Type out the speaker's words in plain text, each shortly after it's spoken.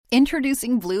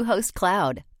Introducing Bluehost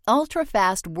Cloud,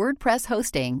 ultra-fast WordPress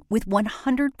hosting with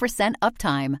 100%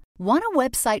 uptime. Want a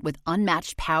website with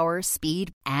unmatched power,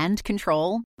 speed, and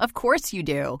control? Of course you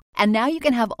do. And now you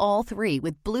can have all three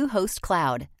with Bluehost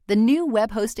Cloud, the new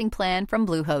web hosting plan from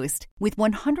Bluehost. With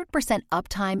 100%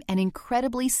 uptime and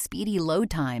incredibly speedy load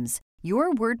times,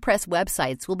 your WordPress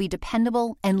websites will be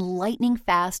dependable and lightning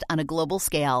fast on a global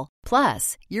scale.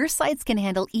 Plus, your sites can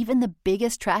handle even the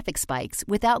biggest traffic spikes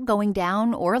without going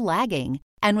down or lagging.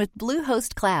 And with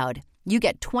Bluehost Cloud, you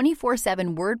get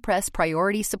 24/7 WordPress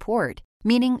priority support,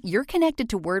 meaning you're connected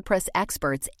to WordPress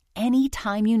experts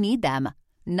anytime you need them.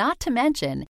 Not to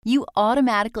mention, you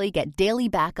automatically get daily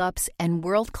backups and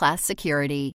world-class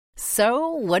security. So,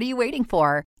 what are you waiting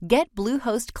for? Get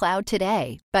Bluehost Cloud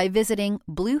today by visiting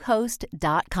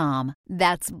Bluehost.com.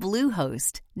 That's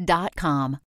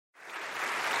Bluehost.com.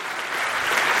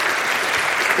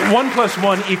 1 +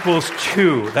 1 =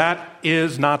 2. That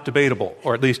is not debatable,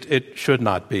 or at least it should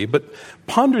not be. But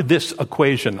ponder this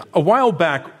equation. A while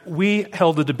back, we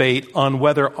held a debate on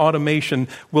whether automation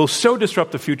will so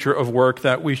disrupt the future of work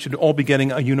that we should all be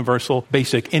getting a universal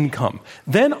basic income.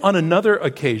 Then, on another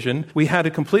occasion, we had a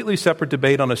completely separate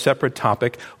debate on a separate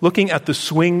topic, looking at the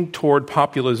swing toward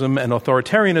populism and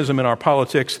authoritarianism in our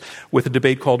politics with a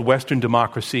debate called Western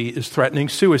Democracy is Threatening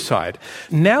Suicide.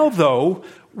 Now, though,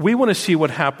 we want to see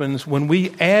what happens when we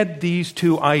add these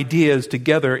two ideas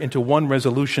together into one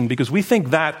resolution, because we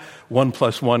think that 1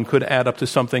 + 1 could add up to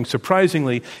something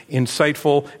surprisingly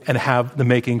insightful and have the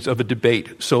makings of a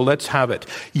debate. So let's have it.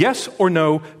 Yes or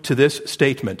no to this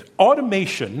statement: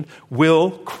 automation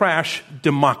will crash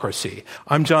democracy.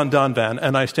 I'm John Donvan,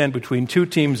 and I stand between two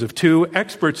teams of two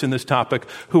experts in this topic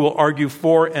who will argue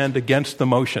for and against the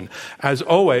motion. As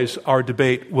always, our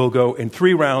debate will go in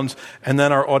 3 rounds, and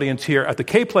then our audience here at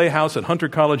the Playhouse at Hunter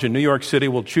College in New York City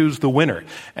will choose the winner.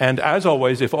 And as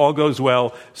always, if all goes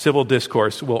well, civil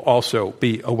discourse will also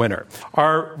be a winner.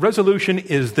 Our resolution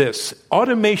is this: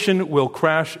 automation will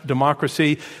crash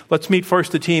democracy. Let's meet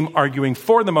first the team arguing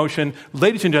for the motion.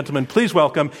 Ladies and gentlemen, please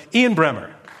welcome Ian Bremmer.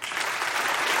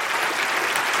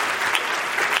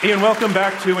 Ian, welcome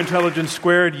back to Intelligence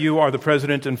Squared. You are the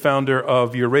president and founder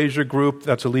of Eurasia Group.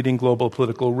 That's a leading global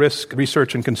political risk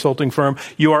research and consulting firm.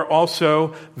 You are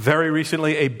also, very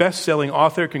recently, a best-selling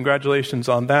author. Congratulations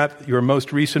on that. Your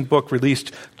most recent book,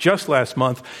 released just last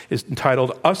month, is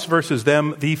entitled Us versus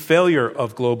Them, The Failure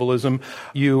of Globalism.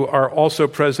 You are also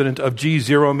president of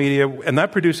G0 Media, and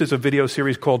that produces a video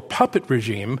series called Puppet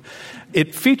Regime.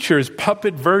 It features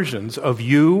puppet versions of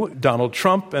you, Donald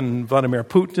Trump, and Vladimir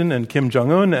Putin, and Kim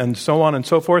Jong-un, and so on and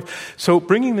so forth. So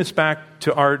bringing this back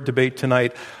to our debate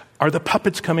tonight, are the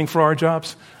puppets coming for our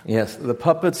jobs? Yes, the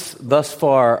puppets thus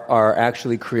far are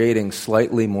actually creating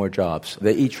slightly more jobs.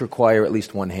 They each require at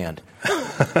least one hand.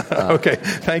 Okay,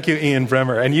 thank you, Ian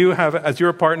Bremmer. And you have, as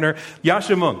your partner,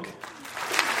 Yascha Mounk.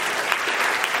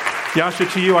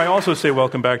 Yascha, to you, I also say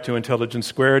welcome back to Intelligence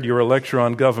Squared. You're a lecturer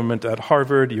on government at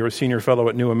Harvard. You're a senior fellow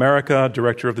at New America,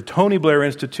 director of the Tony Blair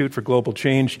Institute for Global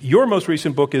Change. Your most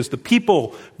recent book is The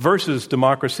People versus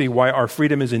Democracy, Why Our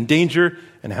Freedom is in Danger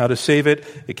and How to Save It.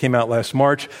 It came out last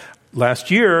March.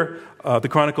 Last year, the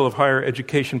Chronicle of Higher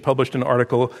Education published an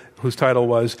article whose title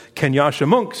was, Can Yascha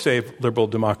Mounk Save Liberal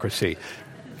Democracy?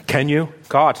 Can you?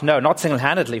 God, no, not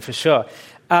single-handedly, for sure.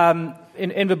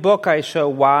 In the book, I show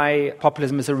why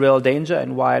populism is a real danger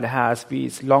and why it has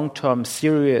these long-term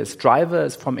serious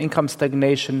drivers, from income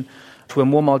stagnation to a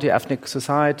more multi-ethnic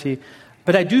society.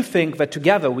 But I do think that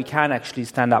together we can actually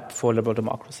stand up for liberal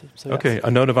democracy. So okay, yes. A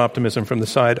note of optimism from the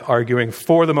side arguing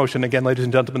for the motion. Again, ladies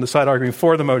and gentlemen, the side arguing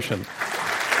for the motion.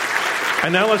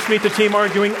 And now let's meet the team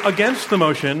arguing against the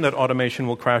motion that automation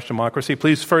will crash democracy.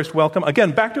 Please first welcome,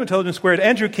 again, back to Intelligence Squared,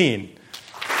 Andrew Keen.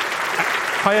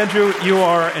 Hi, Andrew. You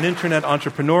are an internet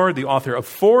entrepreneur, the author of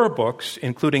 4 books,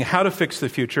 including How to Fix the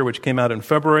Future, which came out in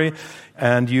February.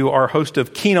 And you are host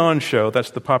of Keen On Show. That's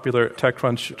the popular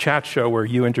TechCrunch chat show where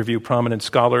you interview prominent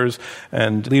scholars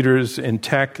and leaders in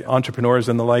tech, entrepreneurs,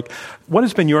 and the like. What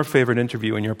has been your favorite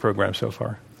interview in your program so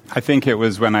far? I think it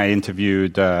was when I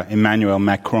interviewed Emmanuel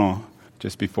Macron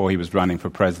just before he was running for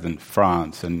president of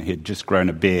France, and he'd just grown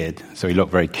a beard, so he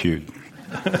looked very cute.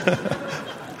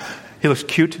 He looks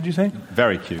cute, did you say?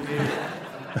 Very cute.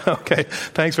 Okay.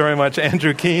 Thanks very much,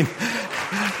 Andrew Keen.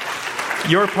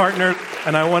 Your partner,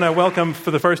 and I want to welcome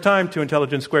for the first time to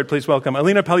Intelligence Squared, please welcome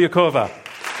Alina Polyakova.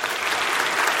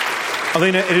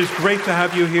 Alina, it is great to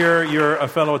have you here. You're a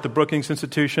fellow at the Brookings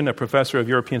Institution, a professor of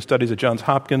European Studies at Johns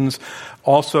Hopkins,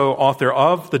 also author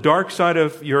of The Dark Side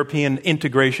of European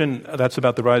Integration. That's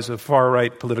about the rise of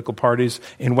far-right political parties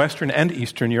in Western and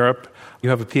Eastern Europe. You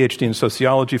have a PhD in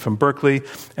sociology from Berkeley.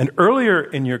 And earlier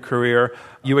in your career,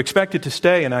 you expected to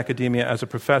stay in academia as a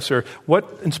professor.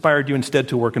 What inspired you instead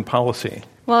to work in policy?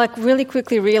 Well, I really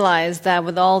quickly realized that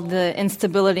with all the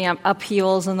instability and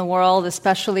upheavals in the world,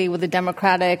 especially with the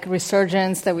democratic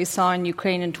resurgence that we saw in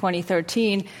Ukraine in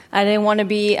 2013, I didn't want to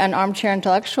be an armchair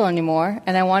intellectual anymore,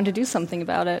 and I wanted to do something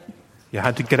about it. You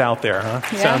had to get out there, huh?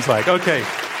 Yeah. Sounds like. Okay.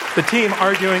 The team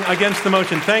arguing against the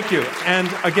motion. Thank you. And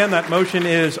again, that motion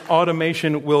is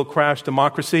automation will crash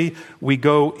democracy. We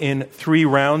go in 3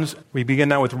 rounds. We begin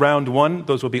now with round 1.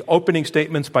 Those will be opening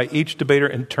statements by each debater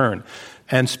in turn.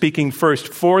 And speaking first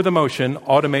for the motion,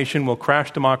 automation will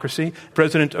crash democracy,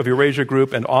 president of Eurasia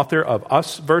Group and author of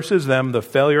Us versus Them, The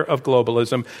Failure of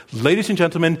Globalism. Ladies and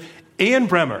gentlemen, Ian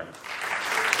Bremmer.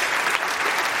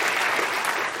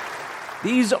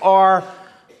 These are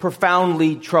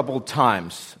profoundly troubled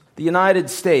times. The United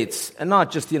States, and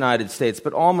not just the United States,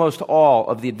 but almost all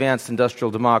of the advanced industrial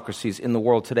democracies in the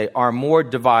world today are more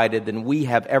divided than we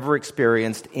have ever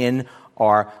experienced in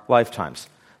our lifetimes.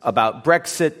 About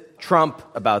Brexit, Trump,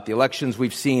 about the elections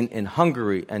we've seen in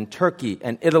Hungary and Turkey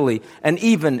and Italy, and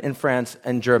even in France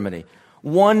and Germany.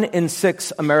 1 in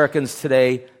 6 Americans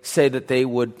today say that they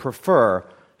would prefer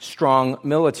strong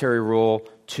military rule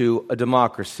to a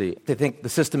democracy. They think the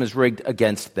system is rigged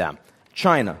against them.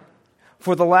 China.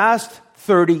 For the last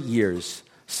 30 years,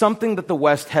 something that the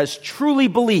West has truly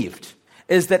believed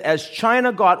is that as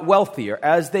China got wealthier,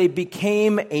 as they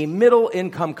became a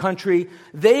middle-income country,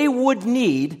 they would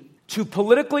need to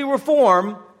politically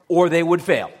reform or they would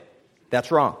fail.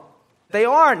 That's wrong. They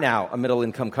are now a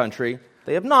middle-income country.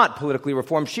 They have not politically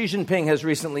reformed. Xi Jinping has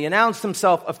recently announced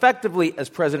himself effectively as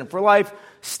president for life.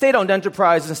 State-owned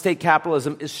enterprise and state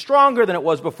capitalism is stronger than it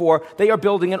was before. They are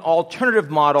building an alternative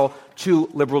model to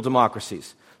liberal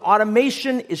democracies.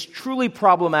 Automation is truly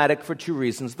problematic for 2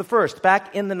 reasons. The first,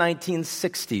 back in the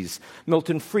 1960s,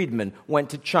 Milton Friedman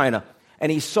went to China,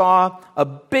 and he saw a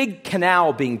big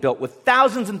canal being built with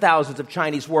thousands and thousands of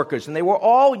Chinese workers, and they were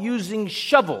all using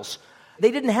shovels.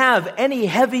 They didn't have any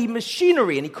heavy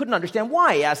machinery, and he couldn't understand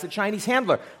why. He asked the Chinese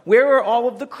handler, where are all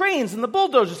of the cranes and the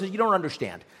bulldozers? He said, you don't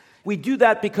understand. We do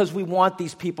that because we want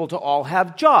these people to all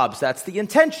have jobs. That's the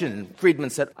intention. Friedman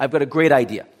said, I've got a great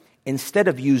idea. Instead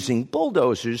of using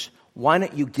bulldozers, why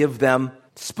don't you give them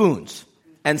spoons?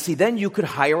 And see, then you could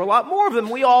hire a lot more of them.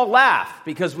 We all laugh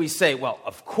because we say, well,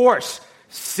 of course,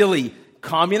 silly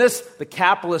communists, the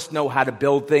capitalists know how to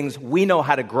build things. We know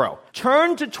how to grow.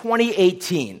 Turn to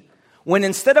 2018. When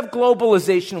instead of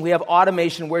globalization, we have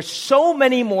automation where so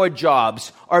many more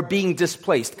jobs are being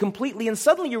displaced completely, and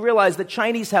suddenly you realize that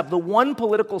Chinese have the one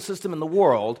political system in the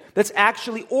world that's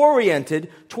actually oriented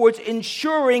towards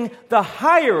ensuring the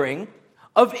hiring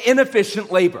of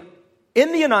inefficient labor.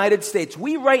 In the United States,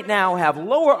 we right now have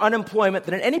lower unemployment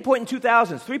than at any point in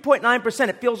 2000. It's 3.9%.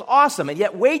 It feels awesome, and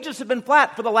yet wages have been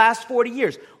flat for the last 40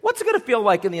 years. What's it going to feel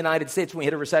like in the United States when we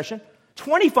hit a recession?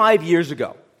 25 years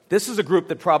ago. This is a group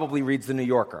that probably reads The New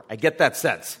Yorker. I get that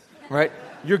sense, right?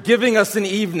 You're giving us an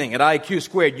evening at IQ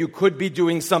Squared. You could be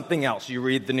doing something else. You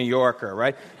read The New Yorker,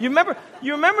 right? You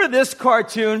remember this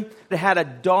cartoon that had a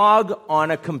dog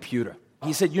on a computer?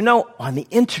 He said, on the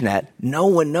internet, no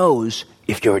one knows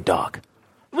if you're a dog.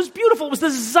 It was beautiful. It was the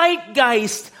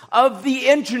zeitgeist of the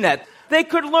internet. They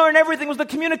could learn everything. It was the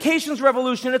communications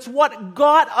revolution. It's what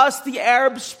got us the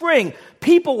Arab Spring.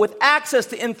 People with access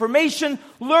to information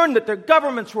learned that their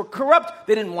governments were corrupt.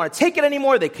 They didn't want to take it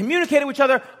anymore. They communicated with each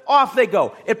other. Off they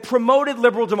go. It promoted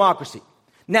liberal democracy.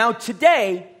 Now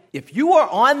today, if you are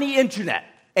on the internet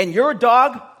and you're a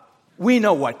dog, we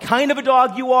know what kind of a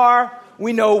dog you are.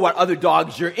 We know what other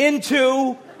dogs you're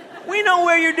into. We know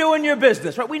where you're doing your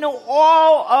business, right? We know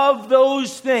all of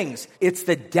those things. It's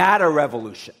the data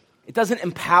revolution. It doesn't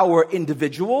empower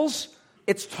individuals.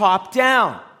 It's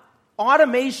top-down.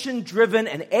 Automation-driven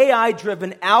and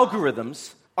AI-driven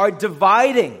algorithms are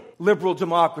dividing liberal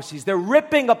democracies. They're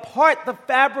ripping apart the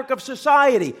fabric of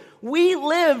society. We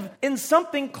live in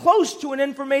something close to an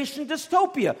information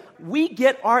dystopia. We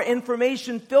get our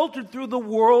information filtered through the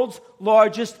world's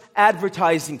largest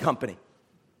advertising company.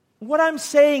 What I'm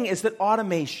saying is that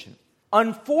automation,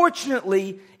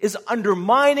 unfortunately, is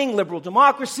undermining liberal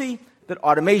democracy, that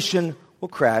automation will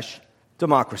crash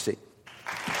democracy.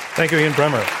 Thank you, Ian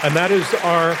Bremmer. And that is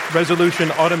our resolution,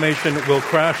 automation will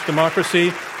crash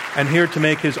democracy. And here to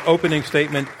make his opening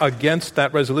statement against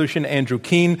that resolution, Andrew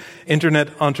Keen, internet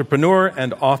entrepreneur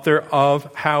and author of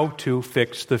How to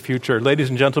Fix the Future. Ladies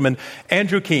and gentlemen,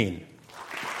 Andrew Keen.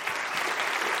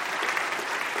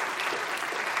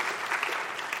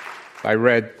 I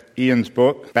read Ian's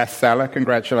book, bestseller.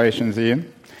 Congratulations,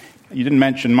 Ian. You didn't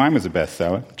mention mine was a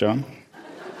bestseller, John.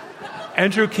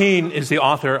 Andrew Keen is the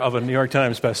author of a New York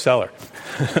Times bestseller.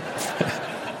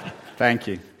 Thank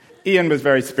you. Ian was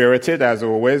very spirited, as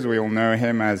always. We all know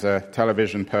him as a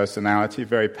television personality,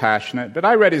 very passionate. But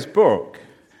I read his book,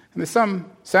 and there's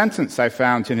some sentence I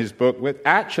found in his book that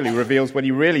actually reveals what he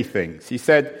really thinks. He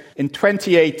said, in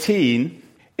 2018,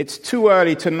 it's too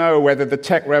early to know whether the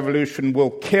tech revolution will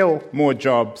kill more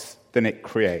jobs than it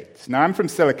creates. Now, I'm from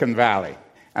Silicon Valley,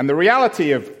 and the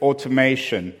reality of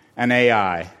automation and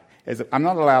AI is that I'm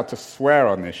not allowed to swear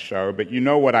on this show, but you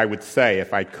know what I would say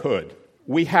if I could.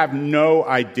 We have no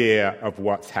idea of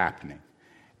what's happening.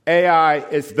 AI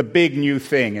is the big new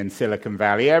thing in Silicon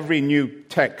Valley. Every new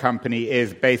tech company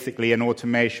is basically an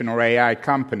automation or AI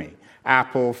company.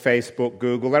 Apple, Facebook,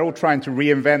 Google, they're all trying to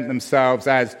reinvent themselves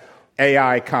as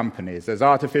AI companies, as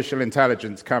artificial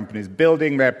intelligence companies,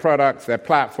 building their products, their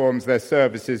platforms, their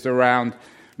services around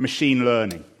machine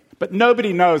learning. But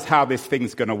nobody knows how this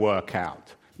thing's going to work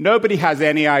out. Nobody has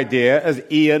any idea, as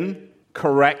Ian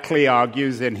correctly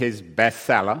argues in his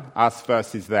bestseller, Us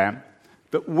versus Them,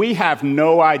 that we have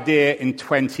no idea in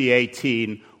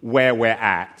 2018 where we're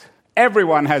at.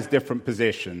 Everyone has different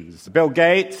positions. Bill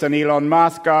Gates and Elon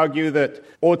Musk argue that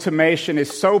automation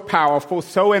is so powerful,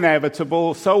 so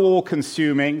inevitable, so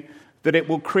all-consuming, that it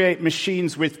will create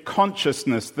machines with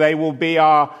consciousness. They will be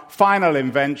our final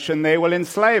invention. They will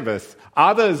enslave us.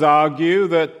 Others argue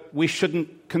that we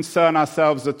shouldn't concern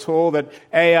ourselves at all, that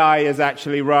AI is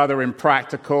actually rather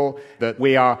impractical, that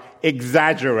we are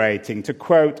exaggerating. To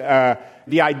quote,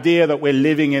 the idea that we're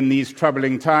living in these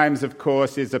troubling times, of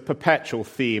course, is a perpetual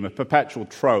theme, a perpetual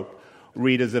trope.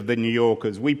 Readers of The New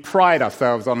Yorkers, we pride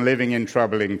ourselves on living in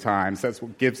troubling times. That's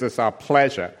what gives us our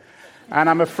pleasure. And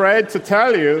I'm afraid to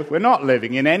tell you, we're not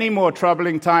living in any more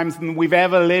troubling times than we've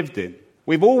ever lived in.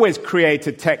 We've always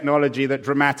created technology that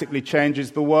dramatically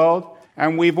changes the world,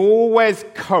 and we've always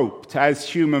coped as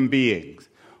human beings.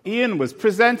 Ian was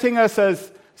presenting us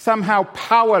as somehow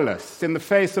powerless in the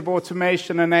face of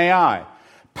automation and AI,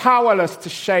 powerless to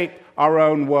shape our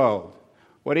own world.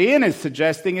 What Ian is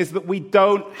suggesting is that we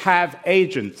don't have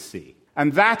agency,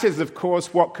 and that is, of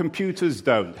course, what computers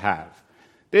don't have.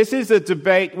 This is a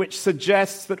debate which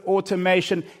suggests that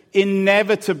automation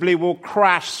inevitably will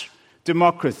crash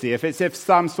democracy, if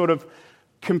some sort of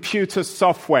computer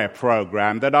software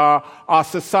program that our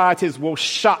societies will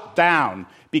shut down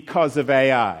because of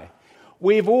AI.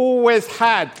 We've always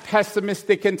had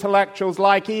pessimistic intellectuals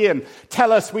like Ian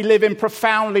tell us we live in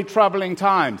profoundly troubling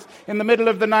times. In the middle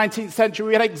of the 19th century,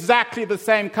 we had exactly the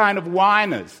same kind of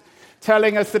whiners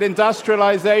telling us that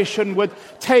industrialization would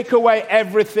take away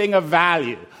everything of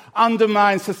value,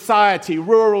 undermine society,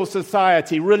 rural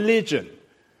society, religion,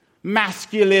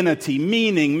 masculinity,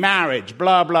 meaning, marriage,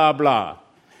 blah, blah, blah.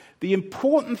 The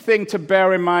important thing to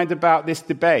bear in mind about this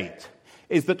debate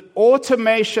is that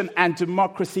automation and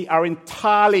democracy are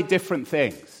entirely different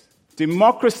things.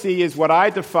 Democracy is what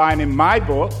I define in my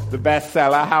book, the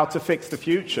bestseller, How to Fix the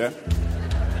Future.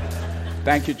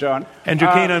 Thank you, John. Andrew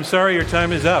Keen, I'm sorry, your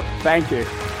time is up. Thank you.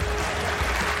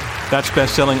 That's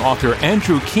best-selling author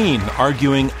Andrew Keen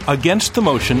arguing against the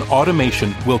motion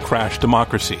automation will crash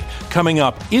democracy. Coming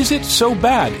up, is it so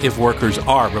bad if workers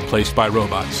are replaced by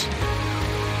robots?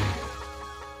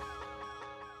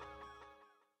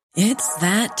 It's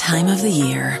that time of the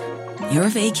year. Your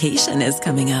vacation is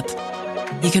coming up.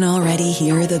 You can already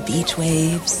hear the beach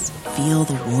waves, feel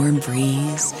the warm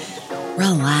breeze,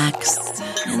 relax,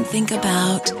 and think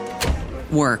about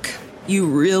work. You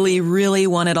really, really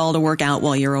want it all to work out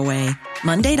while you're away.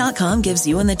 Monday.com gives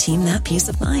you and the team that peace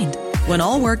of mind. When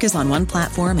all work is on one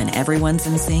platform and everyone's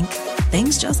in sync,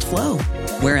 things just flow.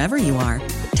 Wherever you are,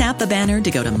 tap the banner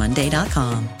to go to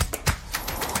Monday.com.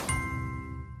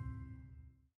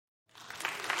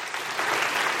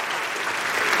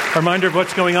 A reminder of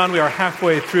what's going on. We are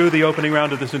halfway through the opening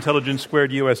round of this Intelligence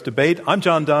Squared U.S. debate. I'm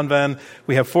John Donvan.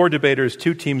 We have 4 debaters,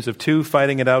 2 teams of 2,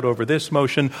 fighting it out over this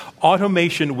motion.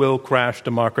 Automation will crash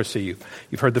democracy.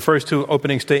 You've heard the first 2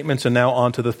 opening statements, and now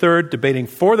on to the third. Debating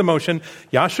for the motion,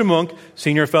 Yascha Mounk,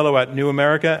 Senior Fellow at New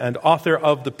America and author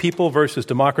of The People versus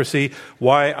Democracy,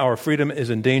 Why Our Freedom is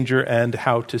in Danger and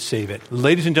How to Save It.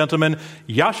 Ladies and gentlemen,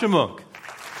 Yascha Mounk.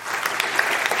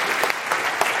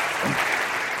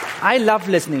 I love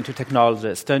listening to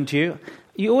technologists, don't you?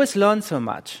 You always learn so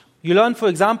much. You learn, for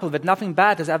example, that nothing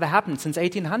bad has ever happened since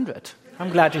 1800.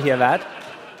 I'm glad to hear that.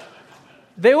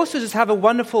 They also just have a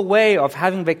wonderful way of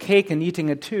having their cake and eating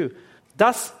it too.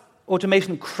 Does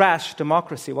automation crash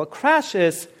democracy? Well, crash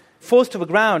is falls to the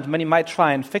ground, many might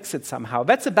try and fix it somehow.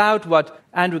 That's about what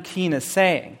Andrew Keen is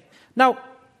saying. Now,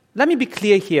 let me be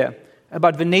clear here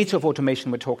about the nature of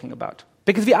automation we're talking about.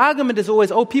 Because the argument is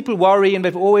always, people worry and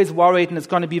they've always worried and it's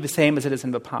going to be the same as it is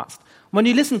in the past. When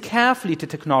you listen carefully to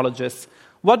technologists,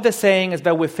 what they're saying is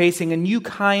that we're facing a new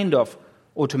kind of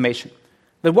automation.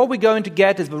 That what we're going to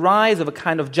get is the rise of a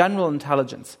kind of general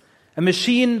intelligence, a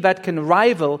machine that can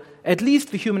rival at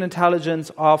least the human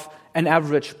intelligence of an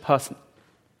average person.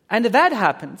 And if that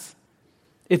happens,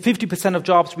 if 50% of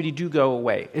jobs really do go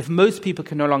away, if most people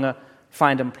can no longer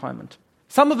find employment,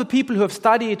 some of the people who have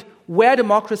studied where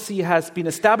democracy has been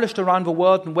established around the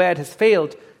world and where it has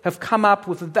failed have come up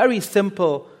with a very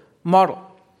simple model.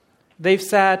 They've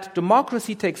said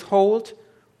democracy takes hold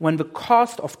when the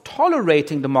cost of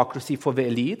tolerating democracy for the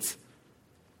elites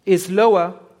is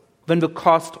lower than the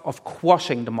cost of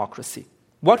quashing democracy.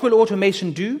 What will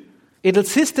automation do? It'll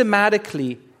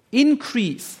systematically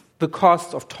increase the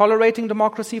costs of tolerating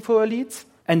democracy for elites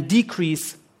and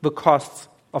decrease the costs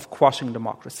of quashing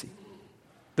democracy.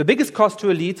 The biggest cost to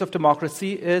elites of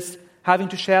democracy is having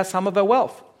to share some of their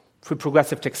wealth through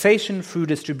progressive taxation, through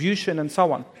distribution, and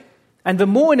so on. And the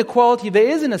more inequality there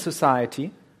is in a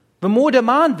society, the more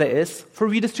demand there is for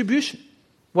redistribution.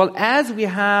 Well, as we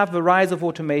have the rise of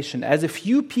automation, as a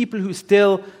few people who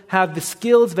still have the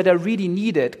skills that are really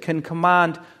needed can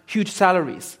command huge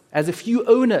salaries, as a few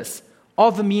owners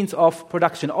of the means of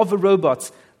production, of the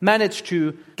robots, manage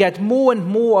to get more and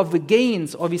more of the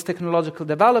gains of these technological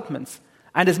developments,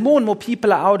 and as more and more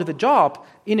people are out of a job,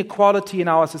 inequality in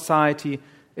our society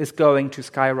is going to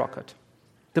skyrocket.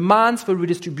 Demands for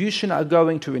redistribution are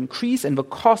going to increase, and the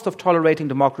cost of tolerating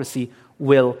democracy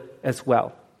will as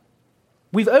well.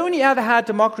 We've only ever had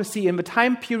democracy in the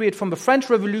time period from the French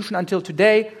Revolution until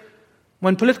today,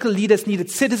 when political leaders needed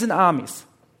citizen armies,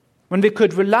 when they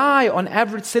could rely on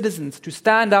average citizens to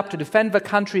stand up to defend their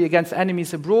country against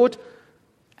enemies abroad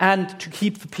and to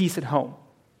keep the peace at home.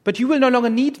 But you will no longer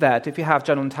need that if you have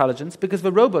general intelligence, because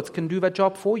the robots can do that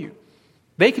job for you.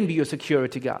 They can be your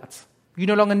security guards. You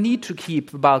no longer need to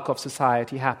keep the bulk of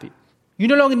society happy. You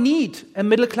no longer need a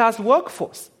middle-class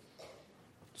workforce.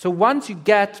 So once you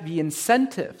get the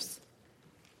incentives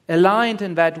aligned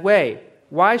in that way,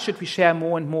 why should we share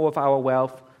more and more of our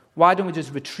wealth? Why don't we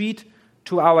just retreat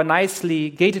to our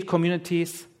nicely gated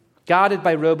communities, guarded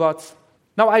by robots?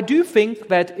 Now, I do think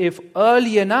that if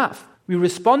early enough we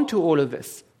respond to all of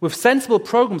this with sensible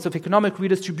programs of economic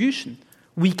redistribution,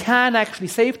 we can actually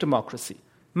save democracy.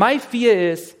 My fear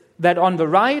is that on the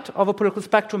right of a political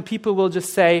spectrum, people will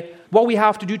just say, what we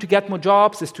have to do to get more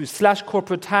jobs is to slash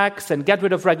corporate tax and get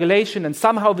rid of regulation, and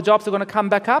somehow the jobs are going to come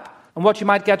back up. And what you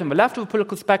might get on the left of the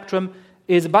political spectrum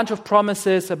is a bunch of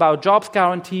promises about jobs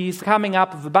guarantees coming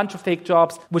up with a bunch of fake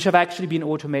jobs which have actually been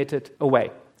automated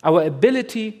away. Our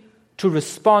ability to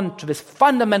respond to this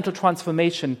fundamental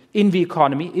transformation in the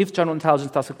economy, if general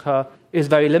intelligence does occur, is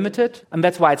very limited. And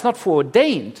that's why it's not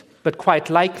foreordained, but quite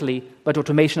likely that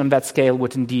automation on that scale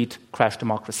would indeed crash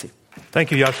democracy.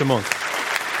 Thank you, Yascha Mounk.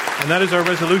 And that is our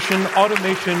resolution.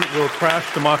 Automation will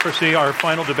crash democracy. Our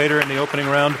final debater in the opening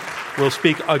round will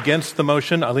speak against the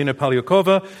motion. Alina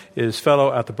Polyakova is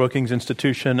fellow at the Brookings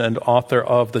Institution and author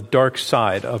of The Dark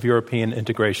Side of European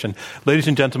Integration. Ladies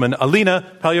and gentlemen,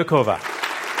 Alina Polyakova.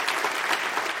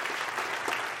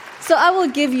 So I will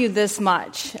give you this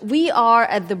much. We are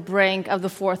at the brink of the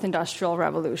fourth industrial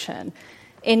revolution.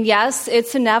 And yes,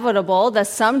 it's inevitable that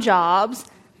some jobs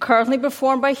currently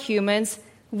performed by humans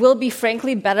will be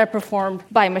frankly better performed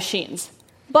by machines.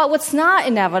 But what's not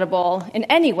inevitable in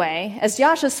any way, as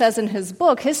Yascha says in his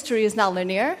book, history is not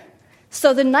linear.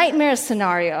 So the nightmare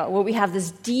scenario where we have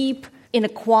this deep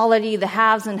inequality, the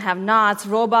haves and have-nots,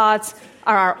 robots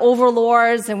are our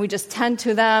overlords and we just tend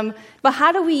to them. But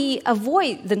how do we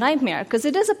avoid the nightmare? Because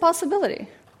it is a possibility.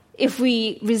 If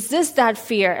we resist that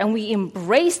fear and we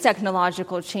embrace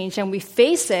technological change and we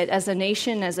face it as a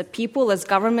nation, as a people, as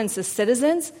governments, as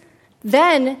citizens,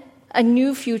 then a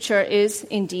new future is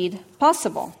indeed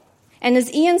possible. And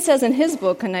as Ian says in his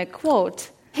book, and I quote,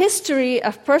 "History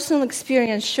of personal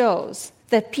experience shows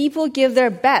that people give their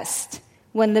best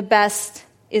when the best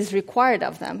is required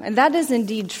of them." And that is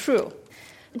indeed true.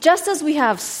 Just as we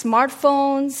have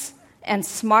smartphones and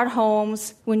smart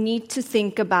homes, we need to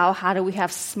think about how do we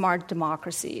have smart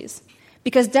democracies.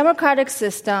 Because democratic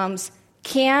systems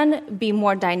can be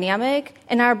more dynamic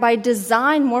and are by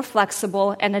design more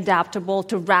flexible and adaptable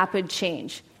to rapid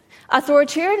change.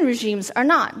 Authoritarian regimes are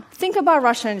not. Think about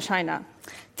Russia and China.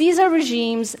 These are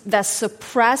regimes that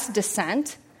suppress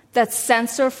dissent, that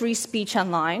censor free speech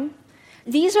online.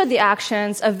 These are the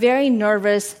actions of very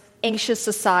nervous, anxious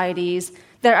societies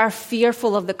that are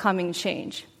fearful of the coming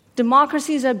change.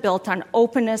 Democracies are built on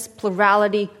openness,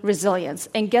 plurality, resilience.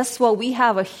 And guess what? We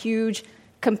have a huge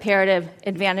comparative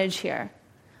advantage here.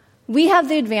 We have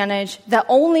the advantage that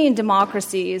only in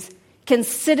democracies can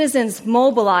citizens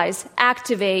mobilize,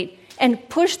 activate, and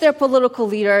push their political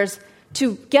leaders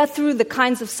to get through the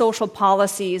kinds of social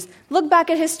policies. Look back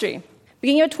at history.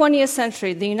 Beginning of the 20th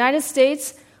century, the United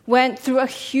States went through a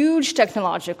huge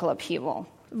technological upheaval.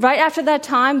 Right after that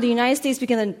time, the United States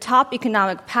became the top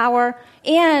economic power,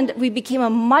 and we became a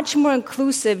much more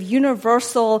inclusive,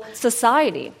 universal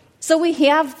society. So we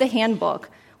have the handbook.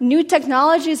 New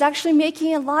technology is actually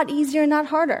making it a lot easier, not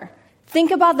harder. Think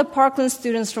about the Parkland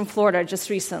students from Florida just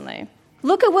recently.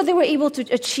 Look at what they were able to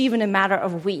achieve in a matter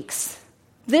of weeks.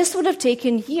 This would have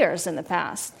taken years in the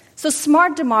past. So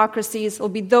smart democracies will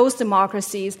be those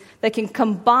democracies that can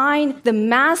combine the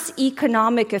mass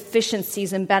economic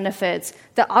efficiencies and benefits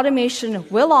that automation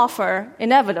will offer,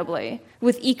 inevitably,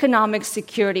 with economic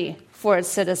security for its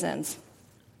citizens.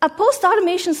 A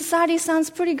post-automation society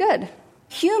sounds pretty good.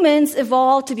 Humans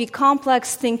evolved to be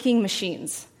complex thinking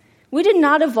machines. We did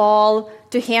not evolve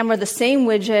to hammer the same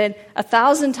widget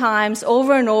 1,000 times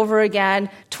over and over again,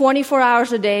 24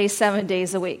 hours a day, 7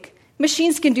 days a week.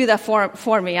 Machines can do that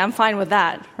for me. I'm fine with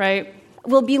that, right?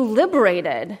 We'll be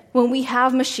liberated when we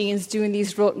have machines doing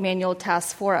these rote manual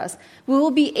tasks for us. We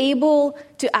will be able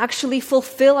to actually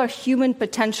fulfill our human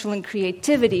potential and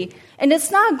creativity. And it's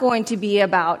not going to be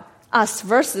about us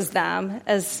versus them,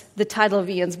 as the title of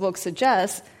Ian's book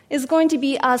suggests. It's going to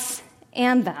be us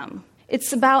and them.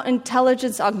 It's about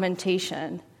intelligence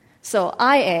augmentation. So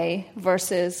IA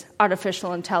versus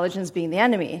artificial intelligence being the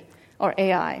enemy, or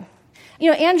AI.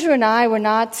 Andrew and I were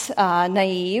not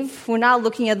naive. We're not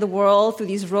looking at the world through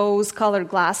these rose-colored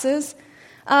glasses.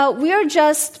 We are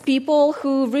just people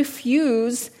who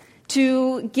refuse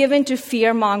to give in to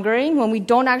fear-mongering when we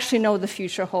don't actually know what the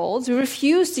future holds. We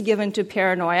refuse to give in to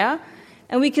paranoia.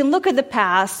 And we can look at the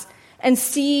past and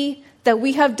see that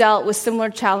we have dealt with similar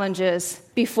challenges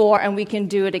before, and we can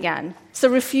do it again. So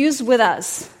refuse with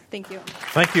us. Thank you.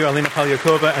 Thank you, Alina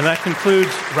Polyakova. And that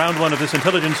concludes round one of this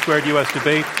Intelligence Squared U.S.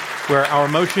 debate, where our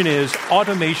motion is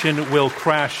automation will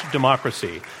crash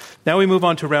democracy. Now we move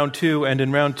on to round two, and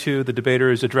in round two, the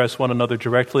debaters address one another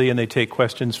directly, and they take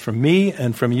questions from me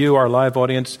and from you, our live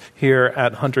audience here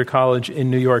at Hunter College in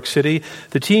New York City.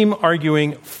 The team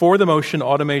arguing for the motion,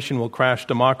 automation will crash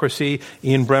democracy,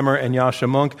 Ian Bremmer and Yascha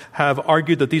Mounk, have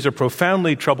argued that these are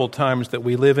profoundly troubled times that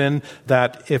we live in,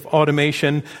 that if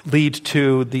automation leads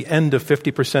to the end of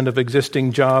 50% of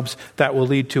existing jobs, that will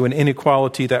lead to an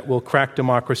inequality that will crack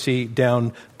democracy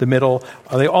down the middle.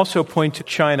 They also point to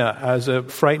China as a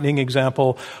frightening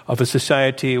example of a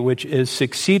society which is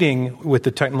succeeding with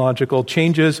the technological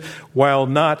changes while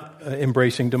not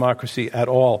embracing democracy at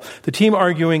all. The team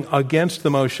arguing against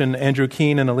the motion, Andrew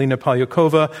Keen and Alina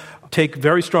Polyakova, take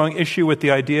very strong issue with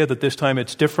the idea that this time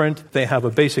it's different. They have a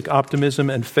basic optimism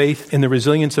and faith in the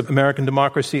resilience of American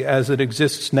democracy as it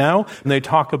exists now. And they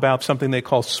talk about something they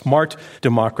call smart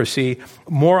democracy,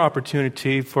 more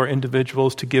opportunity for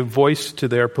individuals to give voice to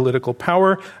their political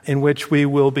power, in which we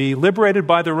will be liberated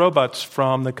by the robots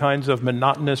from the kinds of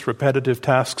monotonous, repetitive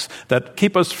tasks that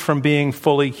keep us from being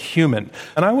fully human.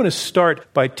 And I want to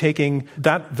start by taking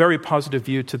that very positive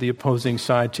view to the opposing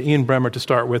side, to Ian Bremmer to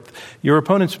start with. Your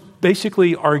opponents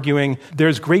basically arguing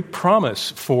there's great promise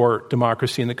for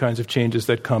democracy and the kinds of changes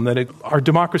that come, that our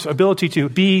democracy ability to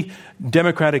be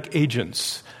democratic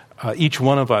agents, each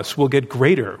one of us, will get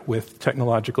greater with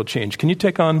technological change. Can you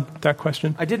take on that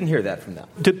question? I didn't hear that from them.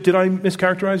 Did I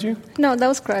mischaracterize you? No, that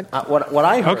was correct. What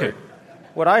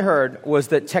I heard was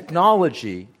that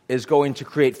technology is going to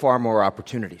create far more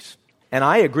opportunities. And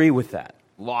I agree with that.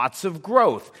 Lots of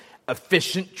growth,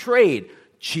 efficient trade,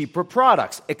 cheaper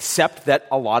products, except that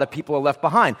a lot of people are left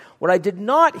behind. What I did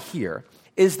not hear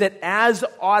is that as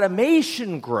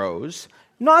automation grows,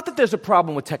 not that there's a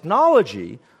problem with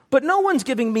technology, but no one's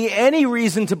giving me any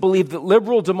reason to believe that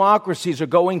liberal democracies are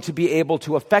going to be able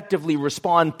to effectively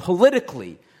respond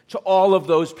politically to all of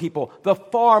those people, the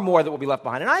far more that will be left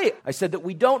behind. And I said that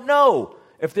we don't know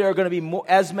if there are going to be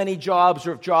as many jobs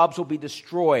or if jobs will be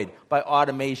destroyed by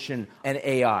automation and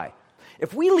AI.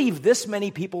 If we leave this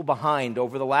many people behind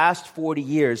over the last 40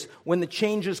 years, when the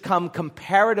changes come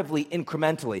comparatively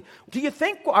incrementally, do you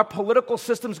think our political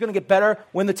system is going to get better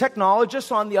when the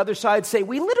technologists on the other side say,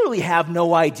 we literally have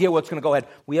no idea what's going to go ahead?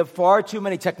 We have far too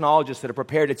many technologists that are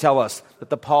prepared to tell us that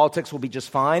the politics will be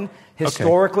just fine.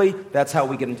 Historically, that's how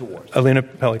we get into wars. Alina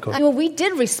Pellico. Well, we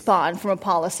did respond from a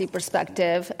policy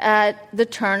perspective at the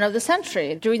turn of the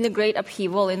century during the great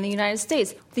upheaval in the United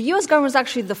States. The U.S. government was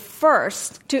actually the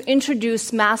first to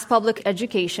introduce mass public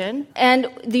education, and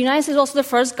the United States was also the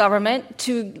first government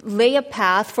to lay a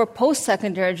path for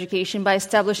post-secondary education by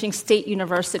establishing state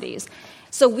universities.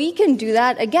 So we can do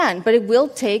that again, but it will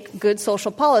take good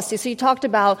social policy. So you talked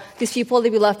about these people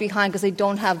that we left behind because they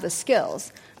don't have the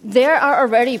skills. There are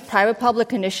already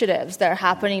private-public initiatives that are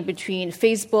happening between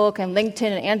Facebook and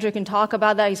LinkedIn, and Andrew can talk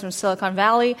about that. He's from Silicon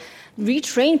Valley.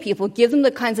 Retrain people, give them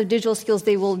the kinds of digital skills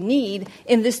they will need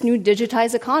in this new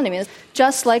digitized economy.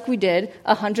 Just like we did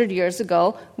 100 years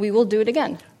ago, we will do it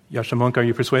again. Yascha Mounk, are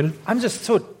you persuaded? I'm just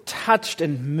so touched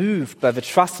and moved by the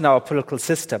trust in our political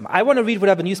system. I want to read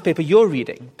whatever newspaper you're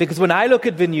reading, because when I look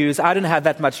at the news, I don't have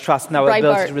that much trust in our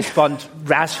ability to respond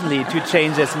rationally to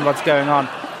changes and what's going on.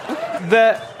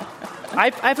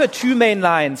 I've heard two main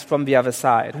lines from the other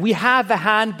side. We have the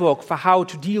handbook for how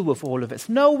to deal with all of this.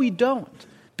 No, we don't.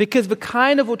 Because the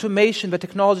kind of automation the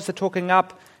technologists are talking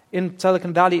up in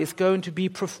Silicon Valley is going to be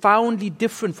profoundly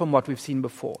different from what we've seen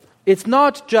before. It's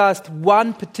not just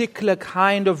one particular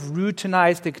kind of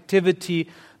routinized activity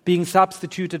being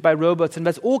substituted by robots, and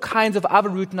there's all kinds of other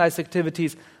routinized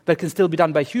activities that can still be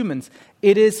done by humans.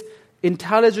 It is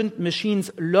intelligent machines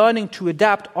learning to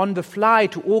adapt on the fly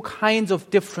to all kinds of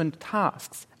different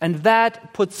tasks. And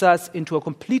that puts us into a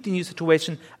completely new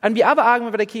situation. And the other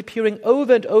argument that I keep hearing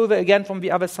over and over again from the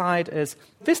other side is,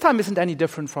 this time isn't any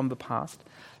different from the past.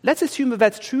 Let's assume that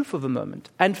that's true for the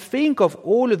moment and think of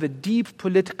all of the deep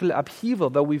political upheaval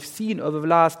that we've seen over the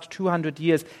last 200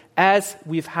 years as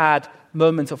we've had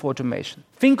moments of automation.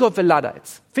 Think of the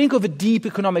Luddites. Think of the deep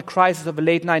economic crisis of the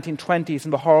late 1920s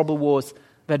and the horrible wars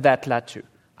that led to.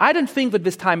 I don't think that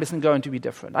this time isn't going to be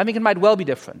different. I think it might well be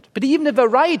different. But even if they're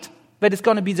right that it's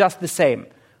going to be just the same,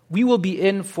 we will be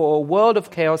in for a world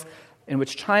of chaos in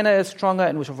which China is stronger,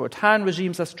 in which authoritarian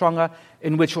regimes are stronger,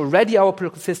 in which already our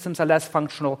political systems are less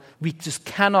functional. We just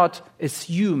cannot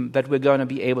assume that we're going to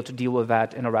be able to deal with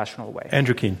that in a rational way.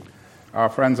 Andrew Keen. Our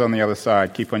friends on the other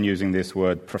side keep on using this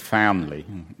word profoundly,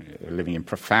 living in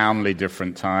profoundly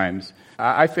different times.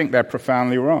 I think they're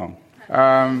profoundly wrong.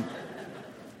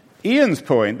 Ian's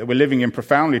point that we're living in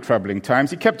profoundly troubling times,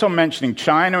 he kept on mentioning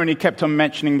China and he kept on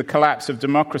mentioning the collapse of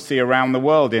democracy around the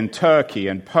world in Turkey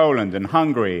and Poland and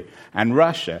Hungary and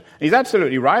Russia. He's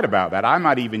absolutely right about that. I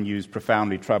might even use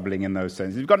profoundly troubling in those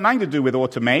senses. It's got nothing to do with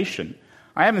automation.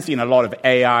 I haven't seen a lot of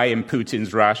AI in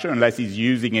Putin's Russia unless he's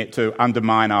using it to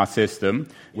undermine our system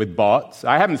with bots.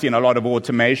 I haven't seen a lot of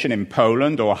automation in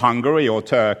Poland or Hungary or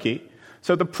Turkey.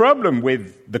 So the problem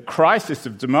with the crisis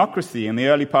of democracy in the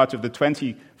early part of the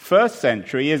 21st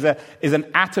century is an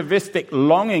atavistic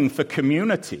longing for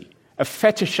community, a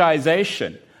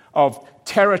fetishization of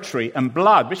territory and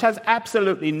blood, which has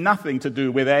absolutely nothing to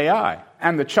do with AI.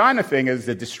 And the China thing is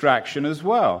a distraction as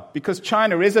well, because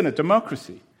China isn't a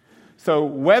democracy. So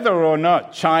whether or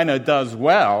not China does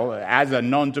well as a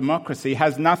non-democracy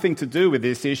has nothing to do with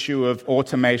this issue of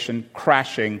automation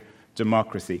crashing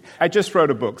democracy. I just wrote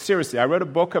a book. Seriously, I wrote a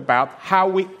book about how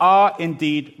we are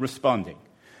indeed responding.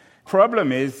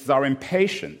 Problem is our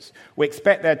impatience. We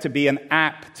expect there to be an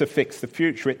app to fix the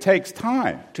future. It takes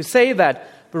time. To say that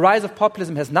the rise of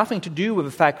populism has nothing to do with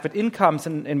the fact that incomes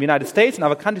in the United States and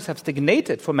other countries have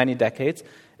stagnated for many decades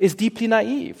is deeply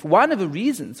naive. One of the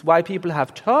reasons why people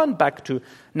have turned back to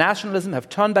nationalism, have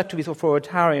turned back to these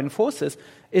authoritarian forces,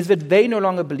 is that they no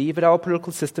longer believe that our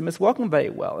political system is working very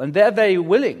well. And they're very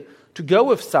willing to go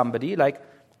with somebody like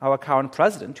our current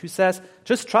president who says,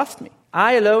 just trust me.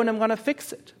 I alone am going to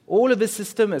fix it. All of this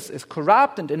system is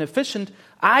corrupt and inefficient.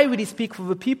 I really speak for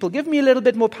the people. Give me a little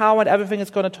bit more power and everything is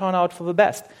going to turn out for the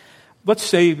best. Let's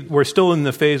say we're still in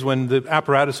the phase when the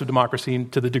apparatus of democracy,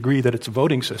 to the degree that it's a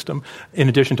voting system, in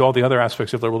addition to all the other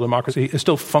aspects of liberal democracy, is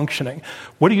still functioning.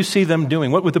 What do you see them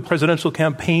doing? What would the presidential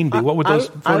campaign be? What would those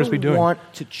voters be doing? I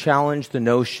want to challenge the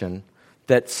notion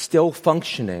that still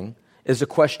functioning is a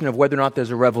question of whether or not there's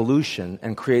a revolution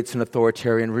and creates an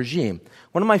authoritarian regime.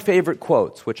 One of my favorite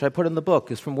quotes, which I put in the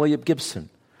book, is from William Gibson.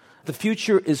 The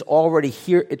future is already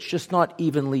here, it's just not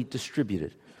evenly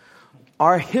distributed.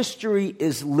 Our history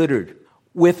is littered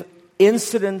with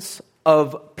incidents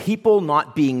of people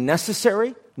not being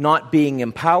necessary, not being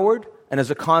empowered, and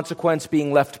as a consequence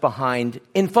being left behind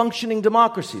in functioning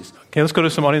democracies. Okay, let's go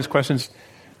to some audience questions.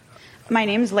 My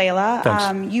name's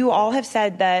Layla. You all have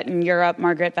said that in Europe,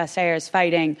 Margaret Vestager is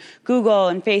fighting Google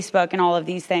and Facebook and all of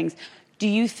these things. Do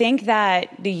you think that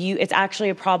it's actually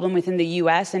a problem within the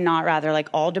U.S. and not rather like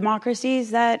all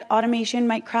democracies that automation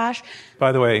might crash?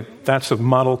 By the way, that's a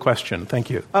model question. Thank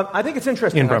you. I think it's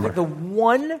interesting. I think the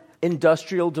one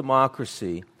industrial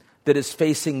democracy that is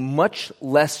facing much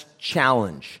less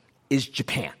challenge is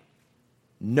Japan.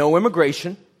 No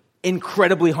immigration,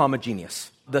 incredibly homogeneous.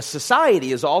 The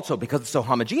society is also, because it's so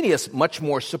homogeneous, much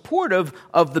more supportive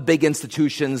of the big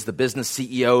institutions, the business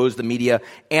CEOs, the media,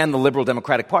 and the Liberal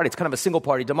Democratic Party. It's kind of a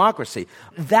single-party democracy.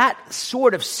 That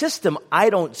sort of system I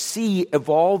don't see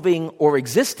evolving or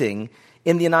existing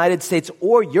in the United States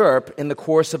or Europe in the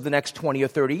course of the next 20 or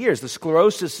 30 years. The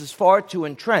sclerosis is far too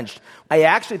entrenched. I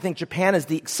actually think Japan is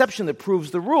the exception that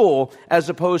proves the rule as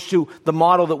opposed to the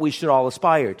model that we should all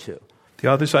aspire to.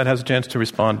 The other side has a chance to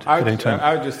respond at any time.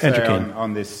 I would just say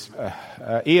on this,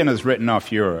 Ian has written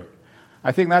off Europe.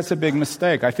 I think that's a big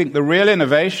mistake. I think the real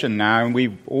innovation now, and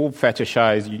we all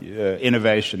fetishize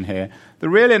innovation here, the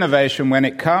real innovation when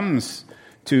it comes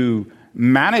to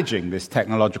managing this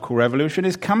technological revolution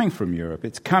is coming from Europe.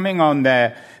 It's coming on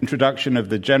their introduction of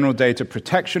the General Data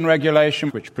Protection Regulation,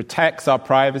 which protects our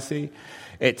privacy.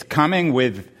 It's coming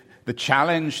with the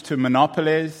challenge to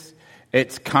monopolies.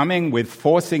 It's coming with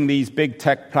forcing these big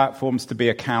tech platforms to be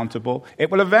accountable. It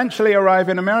will eventually arrive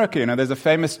in America. You know, there's a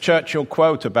famous Churchill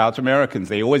quote about Americans.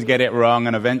 They always get it wrong,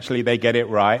 and eventually they get it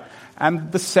right.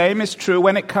 And the same is true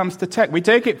when it comes to tech. We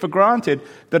take it for granted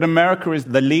that America is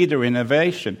the leader in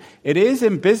innovation. It is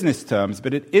in business terms,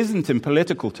 but it isn't in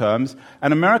political terms.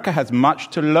 And America has much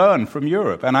to learn from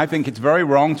Europe. And I think it's very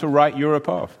wrong to write Europe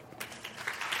off.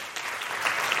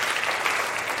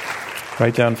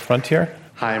 Right down front here.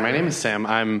 Hi, my name is Sam.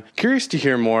 I'm curious to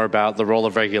hear more about the role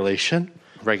of regulation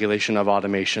of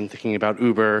automation, thinking about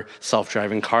Uber,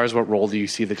 self-driving cars. What role do you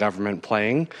see the government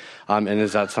playing? And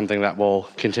is that something that will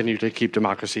continue to keep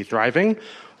democracy thriving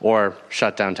or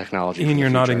shut down technology? Ian, you're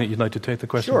nodding that you'd like to take the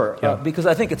question. Sure, because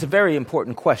I think it's a very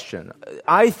important question.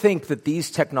 I think that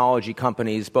these technology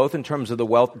companies, both in terms of the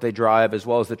wealth that they drive as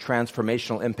well as the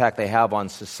transformational impact they have on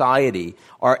society,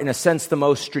 are in a sense the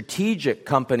most strategic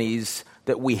companies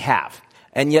that we have.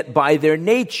 And yet, by their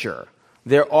nature,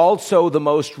 they're also the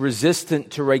most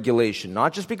resistant to regulation,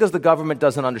 not just because the government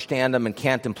doesn't understand them and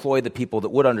can't employ the people that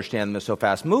would understand them as so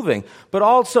fast-moving, but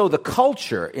also the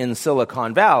culture in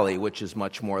Silicon Valley, which is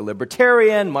much more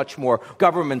libertarian, much more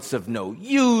governments of no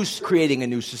use, creating a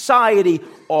new society,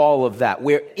 all of that.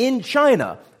 Where in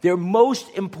China, their most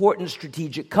important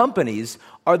strategic companies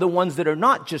are the ones that are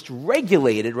not just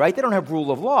regulated, right? They don't have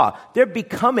rule of law. They're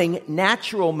becoming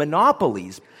natural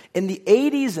monopolies. In the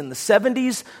 80s and the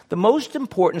 70s, the most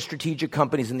important strategic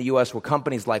companies in the U.S. were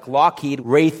companies like Lockheed,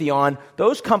 Raytheon.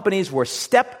 Those companies were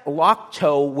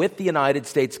lock-toe with the United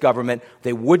States government.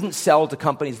 They wouldn't sell to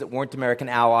companies that weren't American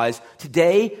allies.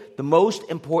 Today, the most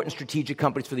important strategic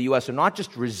companies for the U.S. are not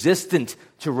just resistant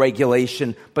to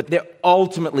regulation, but they're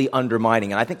ultimately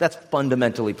undermining. And I think that's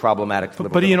fundamentally problematic for the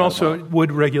But Ian, also,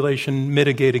 would regulation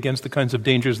mitigate against the kinds of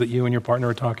dangers that you and your partner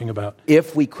are talking about?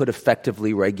 If we could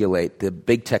effectively regulate the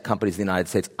big tech companies in the United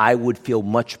States, I would feel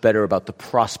much better about the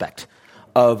prospect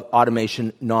of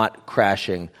automation not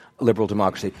crashing liberal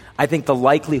democracy. I think the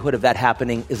likelihood of that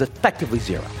happening is effectively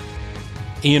zero.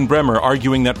 Ian Bremmer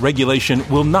arguing that regulation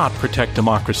will not protect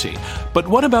democracy. But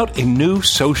what about a new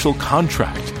social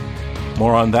contract?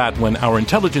 More on that when our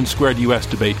Intelligence Squared US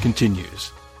debate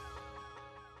continues.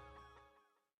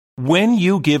 When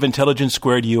you give Intelligence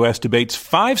Squared US debates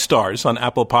 5 stars on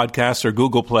Apple Podcasts or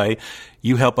Google Play,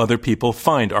 you help other people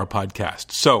find our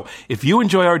podcast. So if you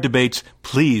enjoy our debates,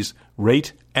 please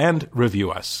rate and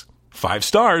review us. 5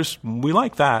 stars, we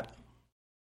like that.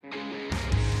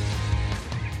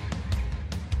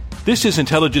 This is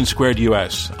Intelligence Squared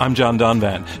US. I'm John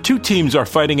Donvan. 2 teams are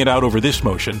fighting it out over this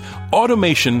motion.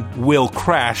 Automation will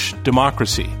crash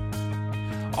democracy.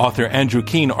 Author Andrew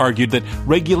Keen argued that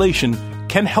regulation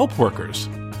can help workers.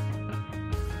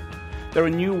 There are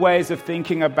new ways of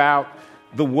thinking about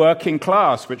the working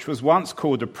class, which was once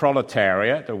called a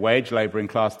proletariat, a wage laboring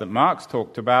class that Marx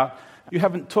talked about. You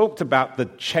haven't talked about the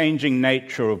changing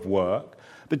nature of work.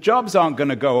 The jobs aren't going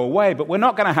to go away, but we're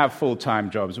not going to have full-time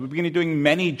jobs. We're going to be doing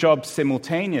many jobs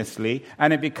simultaneously,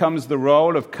 and it becomes the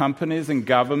role of companies and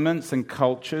governments and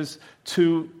cultures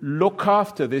to look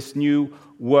after this new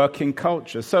working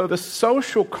culture. So the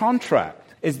social contract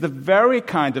is the very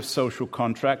kind of social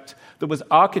contract that was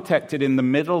architected in the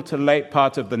middle to late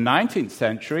part of the 19th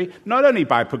century, not only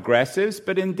by progressives,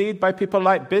 but indeed by people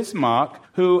like Bismarck,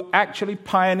 who actually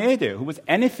pioneered it, who was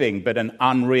anything but an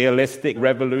unrealistic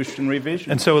revolutionary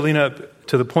vision. And so, Alina,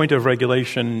 to the point of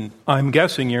regulation, I'm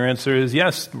guessing your answer is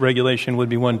yes, regulation would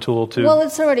be one tool to... Well,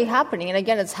 it's already happening, and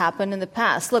again, it's happened in the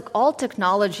past. Look, all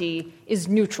technology is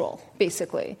neutral,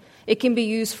 basically. It can be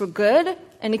used for good,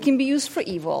 and it can be used for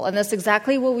evil. And that's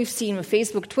exactly what we've seen with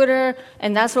Facebook, Twitter,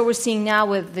 and that's what we're seeing now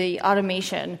with the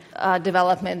automation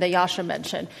development that Yasha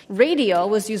mentioned. Radio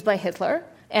was used by Hitler,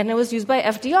 and it was used by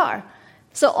FDR.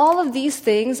 So all of these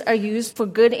things are used for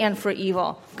good and for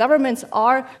evil. Governments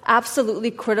are absolutely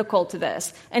critical to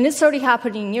this. And it's already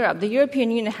happening in Europe. The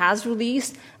European Union has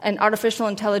released an artificial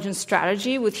intelligence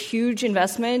strategy with huge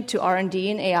investment to R&D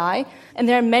and AI. And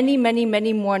there are many, many,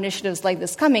 many more initiatives like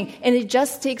this coming. And it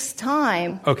just takes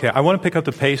time. Okay, I want to pick up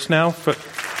the pace now.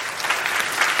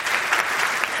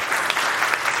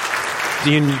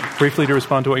 Dean, briefly to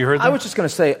respond to what you heard there? I was just going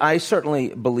to say, I certainly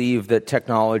believe that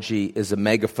technology is a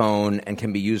megaphone and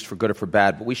can be used for good or for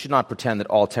bad, but we should not pretend that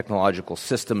all technological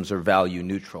systems are value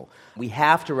neutral. We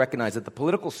have to recognize that the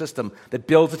political system that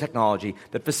builds the technology,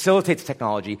 that facilitates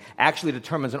technology, actually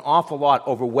determines an awful lot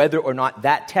over whether or not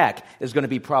that tech is going to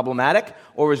be problematic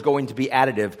or is going to be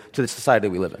additive to the society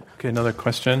we live in. Okay, another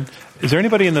question. Is there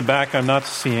anybody in the back I'm not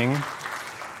seeing?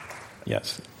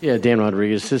 Yes. Yeah, Dan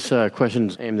Rodriguez. This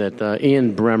question is aimed at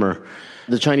Ian Bremmer.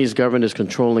 The Chinese government is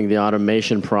controlling the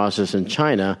automation process in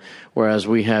China, whereas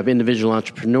we have individual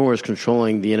entrepreneurs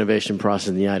controlling the innovation process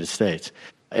in the United States.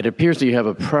 It appears that you have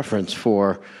a preference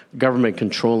for government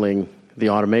controlling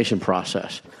the automation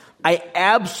process. I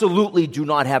absolutely do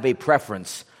not have a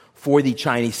preference for the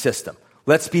Chinese system.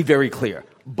 Let's be very clear.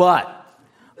 But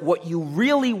what you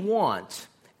really want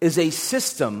is a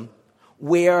system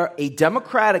where a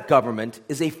democratic government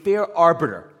is a fair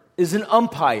arbiter, is an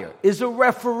umpire, is a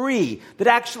referee that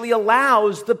actually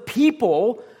allows the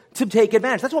people to take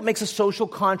advantage. That's what makes a social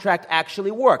contract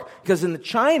actually work. Because in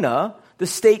China, the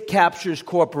state captures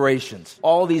corporations.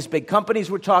 All these big companies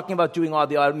we're talking about doing all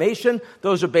the automation,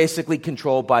 those are basically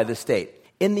controlled by the state.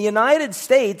 In the United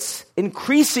States,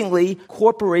 increasingly,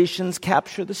 corporations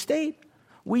capture the state.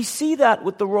 We see that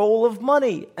with the role of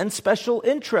money and special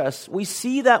interests. We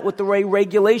see that with the way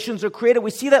regulations are created.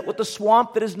 We see that with the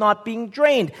swamp that is not being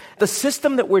drained. The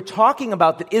system that we're talking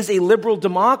about that is a liberal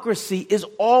democracy is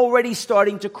already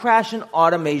starting to crash, and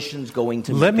automation's going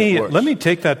to make it worse. Let me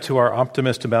take that to our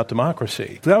optimist about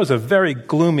democracy. That was a very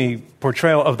gloomy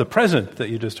portrayal of the present that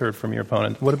you just heard from your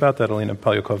opponent. What about that, Alina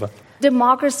Polyakova?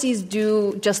 Democracies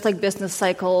do, just like business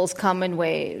cycles, come in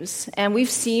waves. And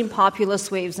we've seen populist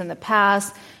waves in the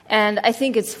past. And I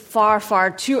think it's far,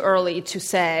 far too early to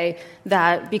say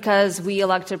that because we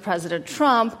elected President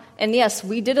Trump, and yes,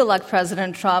 we did elect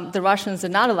President Trump, the Russians did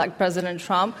not elect President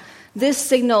Trump, this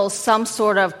signals some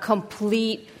sort of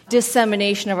complete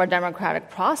dissemination of our democratic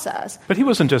process. But he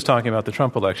wasn't just talking about the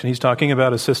Trump election. He's talking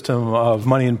about a system of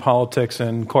money in politics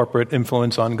and corporate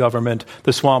influence on government,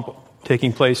 the swamp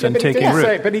taking place and taking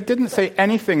root. But he didn't say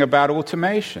anything about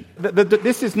automation.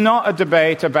 This is not a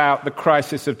debate about the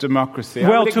crisis of democracy.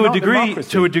 Well, to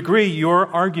a degree, your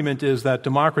argument is that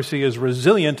democracy is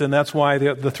resilient, and that's why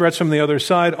the threats from the other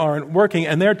side aren't working,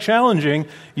 and they're challenging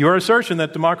your assertion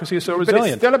that democracy is so resilient. But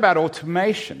it's still about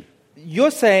automation.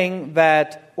 You're saying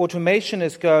that automation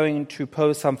is going to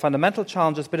pose some fundamental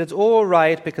challenges, but it's all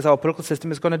right because our political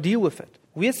system is going to deal with it.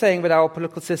 We're saying that our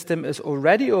political system is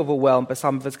already overwhelmed by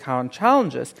some of its current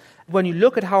challenges. When you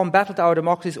look at how embattled our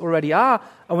democracies already are,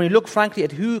 and when you look, frankly,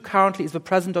 at who currently is the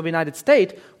president of the United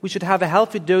States, we should have a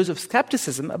healthy dose of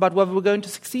skepticism about whether we're going to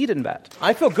succeed in that.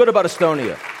 I feel good about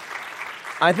Estonia.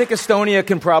 I think Estonia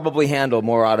can probably handle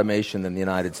more automation than the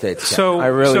United States can. So, I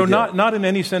really do. Not in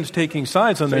any sense taking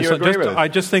sides on this. You agree with it? I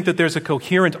just think that there's a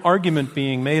coherent argument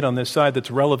being made on this side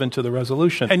that's relevant to the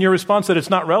resolution. And your response that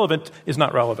it's not relevant is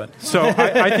not relevant. So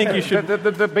I think you should...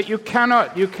 But you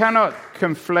cannot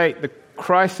conflate the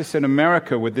crisis in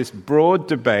America with this broad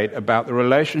debate about the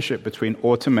relationship between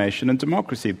automation and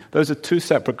democracy. Those are two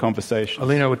separate conversations.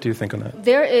 Alina, what do you think on that?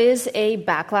 There is a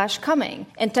backlash coming,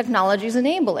 and technology is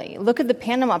enabling. Look at the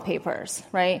Panama Papers,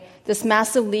 right? This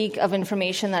massive leak of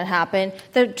information that happened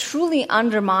that truly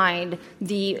undermined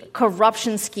the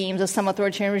corruption schemes of some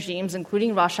authoritarian regimes,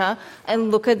 including Russia. And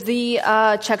look at the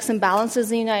checks and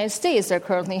balances in the United States that are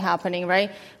currently happening, right?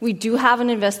 We do have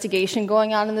an investigation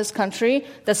going on in this country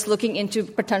that's looking into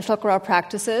potential corrupt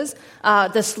practices,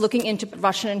 that's looking into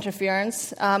Russian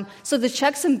interference. So the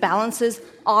checks and balances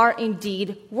are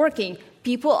indeed working.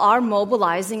 People are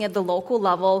mobilizing at the local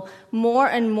level. More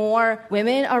and more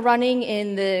women are running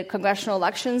in the congressional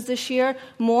elections this year.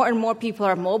 More and more people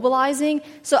are mobilizing.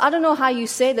 So I don't know how you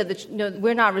say that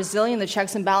we're not resilient, the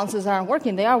checks and balances aren't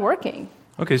working. They are working.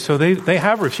 Okay, so they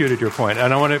have refuted your point,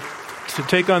 and I want to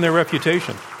take on their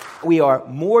refutation. We are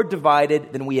more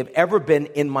divided than we have ever been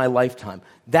in my lifetime.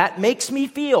 That makes me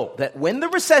feel that when the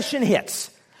recession hits,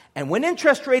 and when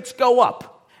interest rates go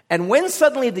up, and when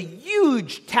suddenly the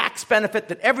huge tax benefit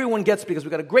that everyone gets because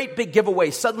we've got a great big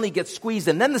giveaway suddenly gets squeezed,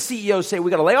 and then the CEOs say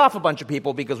we've got to lay off a bunch of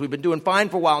people because we've been doing fine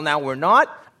for a while, now we're not,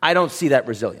 I don't see that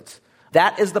resilience.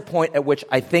 That is the point at which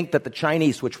I think that the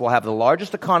Chinese, which will have the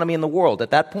largest economy in the world, at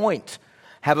that point,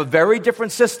 have a very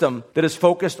different system that is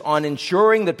focused on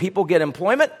ensuring that people get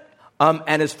employment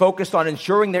and is focused on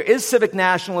ensuring there is civic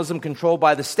nationalism controlled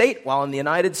by the state, while in the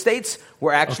United States,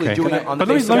 we're actually doing it on the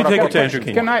basis of let me take it to Andrew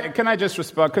Keen. Can I just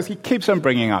respond? Because he keeps on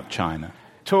bringing up China,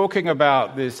 talking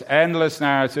about this endless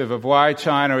narrative of why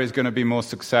China is going to be more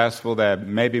successful. They're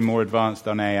maybe more advanced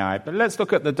on AI. But let's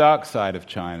look at the dark side of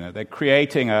China. They're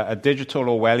creating a digital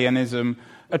Orwellianism,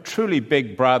 a truly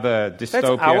big brother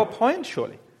dystopia. That's our point,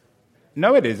 surely.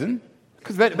 No, it isn't.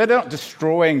 Because they're not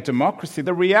destroying democracy.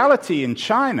 The reality in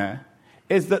China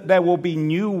is that there will be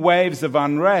new waves of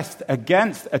unrest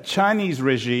against a Chinese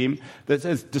regime that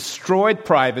has destroyed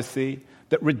privacy,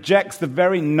 that rejects the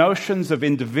very notions of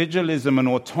individualism and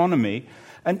autonomy.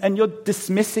 And you're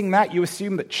dismissing that. You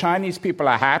assume that Chinese people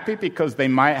are happy because they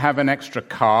might have an extra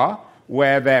car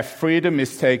where their freedom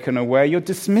is taken away. You're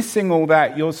dismissing all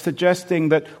that. You're suggesting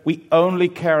that we only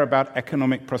care about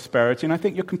economic prosperity, and I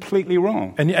think you're completely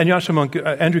wrong. And Yascha Mounk,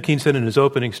 Andrew Keen said in his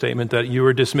opening statement that you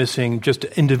were dismissing just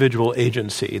individual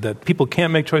agency, that people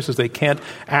can't make choices, they can't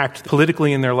act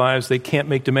politically in their lives, they can't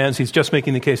make demands. He's just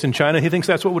making the case in China. He thinks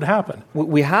that's what would happen.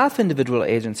 We have individual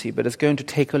agency, but it's going to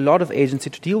take a lot of agency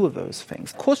to deal with those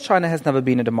things. Of course, China has never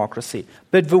been a democracy,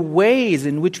 but the ways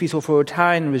in which these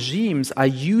authoritarian regimes are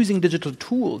using digital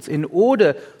tools in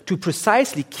order to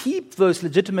precisely keep those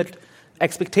legitimate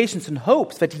expectations and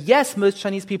hopes that, yes, most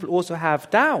Chinese people also have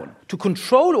down, to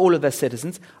control all of their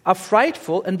citizens, are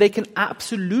frightful, and they can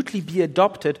absolutely be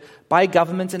adopted by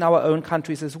governments in our own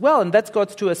countries as well. And that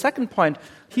goes to a second point.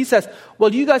 He says,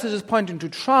 well, you guys are just pointing to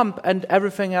Trump and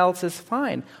everything else is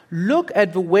fine. Look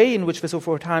at the way in which this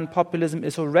authoritarian populism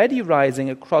is already rising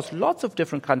across lots of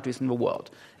different countries in the world.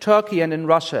 Turkey and in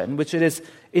Russia, in which it is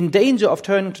in danger of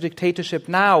turning to dictatorship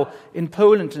now in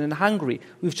Poland and in Hungary.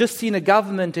 We've just seen a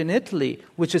government in Italy,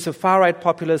 which is a far-right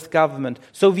populist government.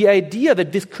 So the idea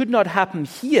that this could not happen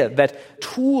here, that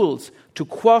tools to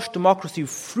quash democracy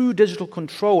through digital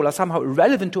control are somehow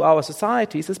irrelevant to our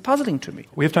societies is puzzling to me.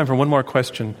 We have time for one more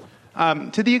question.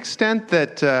 To the extent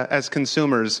that as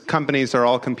consumers, companies are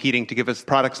all competing to give us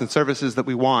products and services that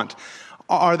we want,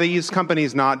 are these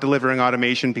companies not delivering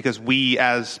automation because we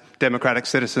as democratic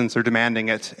citizens are demanding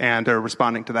it and are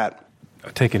responding to that?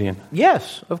 Take it, Ian.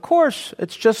 Yes, of course.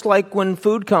 It's just like when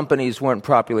food companies weren't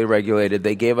properly regulated.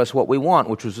 They gave us what we want,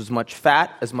 which was as much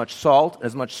fat, as much salt,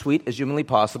 as much sweet as humanly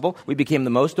possible. We became the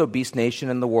most obese nation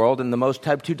in the world and the most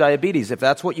type 2 diabetes. If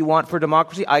that's what you want for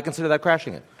democracy, I consider that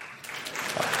crashing it.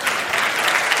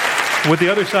 Would the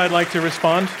other side like to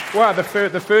respond? Well, the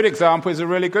food example is a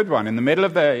really good one. In the middle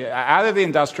of out of the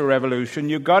Industrial Revolution,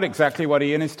 you got exactly what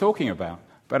Ian is talking about.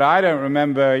 But I don't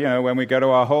remember, when we go to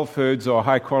our Whole Foods or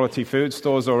high-quality food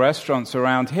stores or restaurants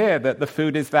around here, that the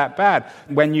food is that bad.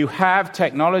 When you have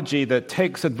technology that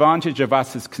takes advantage of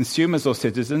us as consumers or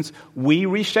citizens, we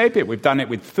reshape it. We've done it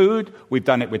with food, we've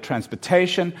done it with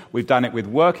transportation, we've done it with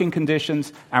working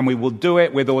conditions, and we will do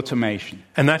it with automation.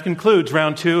 And that concludes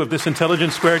round 2 of this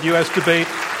Intelligence Squared U.S. debate,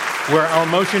 where our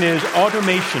motion is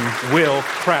automation will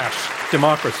crash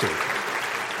democracy.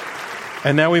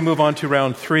 And now we move on to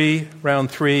round 3. Round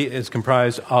 3 is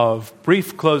comprised of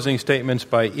brief closing statements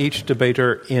by each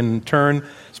debater in turn.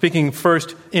 Speaking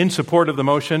first in support of the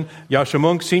motion, Yascha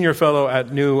Mounk, Senior Fellow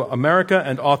at New America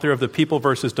and author of The People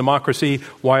versus Democracy,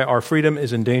 Why Our Freedom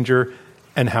is in Danger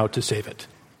and How to Save It.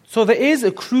 So there is a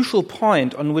crucial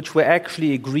point on which we're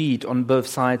actually agreed on both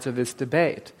sides of this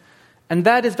debate. And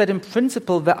that is that in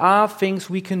principle there are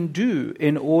things we can do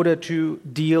in order to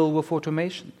deal with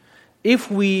automation.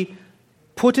 If we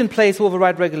put in place all the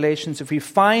right regulations, if we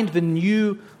find the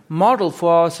new model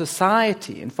for our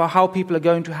society and for how people are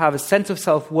going to have a sense of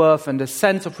self-worth and a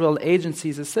sense of real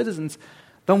agencies as citizens,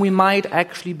 then we might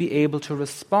actually be able to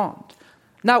respond.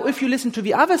 Now, if you listen to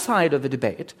the other side of the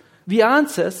debate, the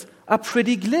answers are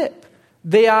pretty glib.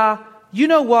 They are, you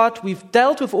know what, we've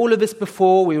dealt with all of this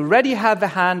before, we already have the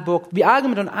handbook. The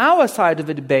argument on our side of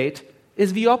the debate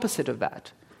is the opposite of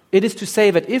that. It is to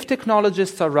say that if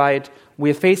technologists are right, We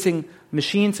are facing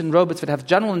machines and robots that have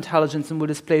general intelligence and will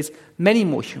displace many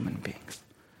more human beings.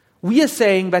 We are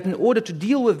saying that in order to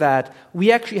deal with that,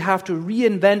 we actually have to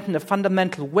reinvent in a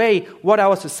fundamental way what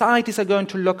our societies are going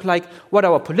to look like, what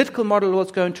our political model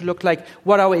is going to look like,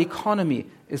 what our economy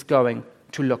is going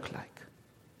to look like.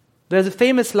 There's a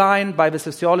famous line by the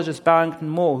sociologist Barrington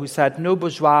Moore who said, "No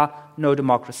bourgeois, no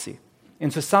democracy." In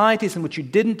societies in which you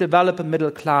didn't develop a middle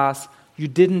class, you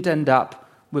didn't end up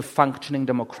with functioning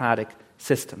democratic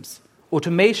systems.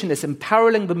 Automation is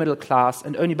imperiling the middle class,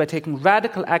 and only by taking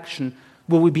radical action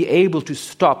will we be able to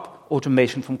stop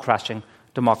automation from crashing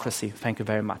democracy. Thank you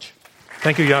very much.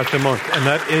 Thank you, Yascha Mounk. And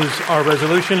that is our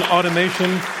resolution.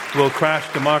 Automation will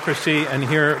crash democracy. And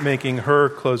here making her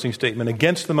closing statement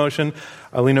against the motion,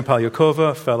 Alina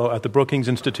Polyakova, fellow at the Brookings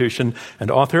Institution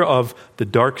and author of The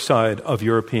Dark Side of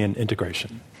European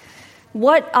Integration.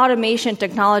 What automation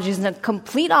technology is in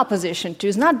complete opposition to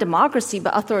is not democracy,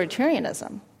 but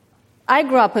authoritarianism. I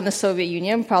grew up in the Soviet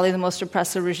Union, probably the most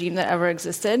oppressive regime that ever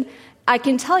existed. I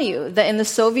can tell you that in the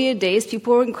Soviet days,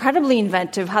 people were incredibly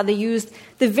inventive, how they used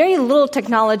the very little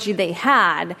technology they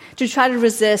had to try to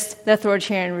resist the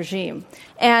authoritarian regime.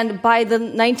 And by the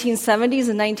 1970s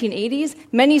and 1980s,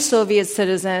 many Soviet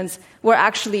citizens were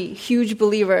actually huge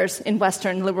believers in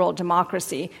Western liberal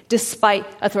democracy, despite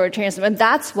authoritarianism. And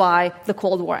that's why the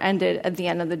Cold War ended at the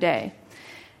end of the day.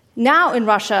 Now in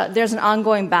Russia, there's an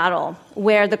ongoing battle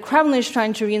where the Kremlin is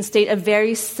trying to reinstate a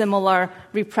very similar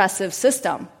repressive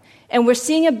system. And we're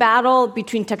seeing a battle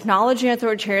between technology and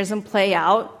authoritarianism play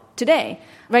out today.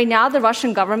 Right now, the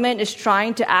Russian government is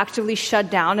trying to actively shut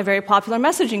down a very popular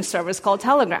messaging service called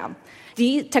Telegram.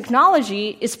 The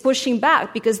technology is pushing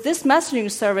back because this messaging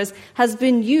service has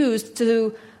been used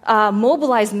to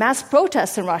mobilize mass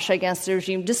protests in Russia against the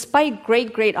regime, despite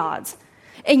great odds.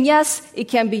 And yes, it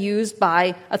can be used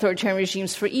by authoritarian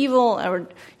regimes for evil or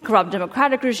corrupt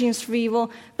democratic regimes for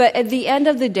evil, but at the end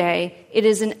of the day, it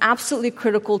is an absolutely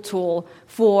critical tool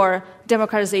for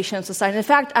democratization of society. In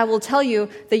fact, I will tell you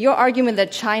that your argument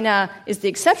that China is the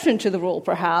exception to the rule,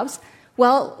 perhaps,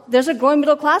 well, there's a growing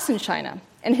middle class in China.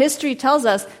 And history tells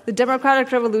us that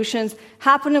democratic revolutions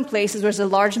happen in places where there's a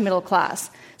large middle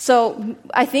class. So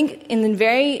I think in the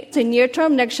very near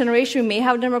term, next generation, we may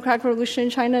have a democratic revolution in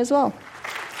China as well.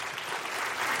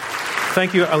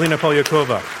 Thank you, Alina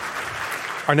Polyakova.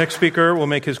 Our next speaker will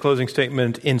make his closing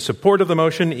statement in support of the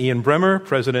motion. Ian Bremmer,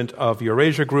 president of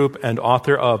Eurasia Group and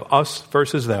author of Us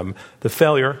versus Them, The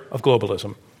Failure of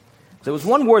Globalism. There was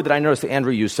one word that I noticed that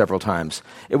Andrew used several times.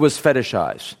 It was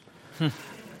fetishize.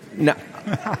 Now,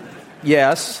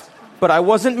 yes, but I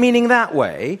wasn't meaning that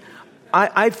way.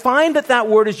 I find that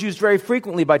word is used very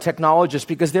frequently by technologists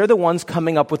because they're the ones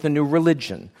coming up with a new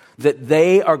religion, that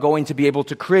they are going to be able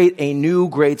to create a new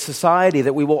great society,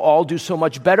 that we will all do so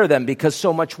much better than because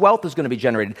so much wealth is going to be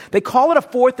generated. They call it a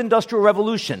fourth industrial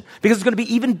revolution because it's going to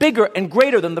be even bigger and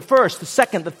greater than the first, the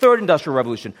second, the third industrial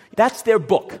revolution. That's their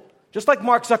book. Just like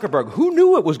Mark Zuckerberg. Who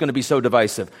knew it was going to be so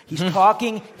divisive? He's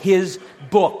talking his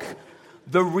book.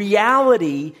 The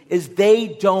reality is they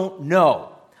don't know.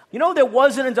 You know, there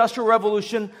was an industrial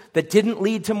revolution that didn't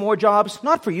lead to more jobs,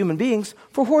 not for human beings,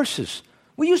 for horses.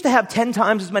 We used to have 10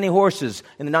 times as many horses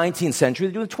in the 19th century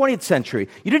as in the 20th century.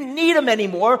 You didn't need them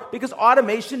anymore because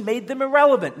automation made them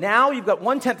irrelevant. Now you've got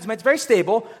 1/10 as many. It's very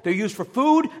stable. They're used for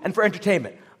food and for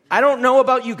entertainment. I don't know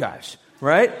about you guys,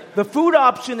 right? The food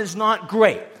option is not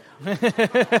great.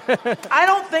 I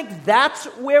don't think that's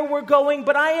where we're going,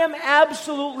 but I am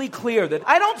absolutely clear that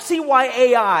I don't see why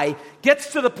AI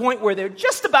gets to the point where they're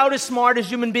just about as smart as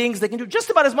human beings, they can do just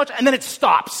about as much, and then it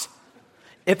stops.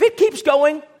 If it keeps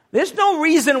going, there's no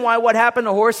reason why what happened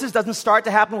to horses doesn't start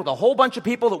to happen with a whole bunch of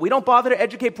people that we don't bother to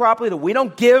educate properly, that we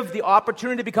don't give the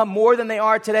opportunity to become more than they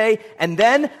are today, and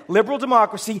then liberal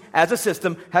democracy as a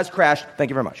system has crashed.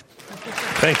 Thank you very much.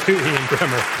 Thank you, Ian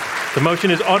Bremmer. The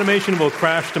motion is automation will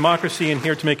crash democracy. And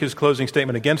here to make his closing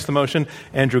statement against the motion,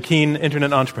 Andrew Keen,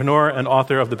 internet entrepreneur and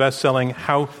author of the best-selling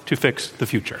How to Fix the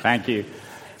Future. Thank you.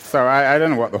 So I don't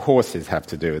know what the horses have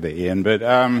to do with it, Ian, but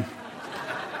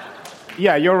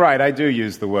yeah, you're right. I do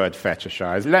use the word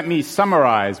fetishize. Let me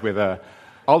summarize with a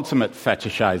ultimate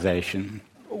fetishization,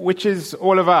 which is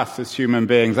all of us as human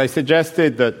beings. I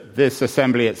suggested that this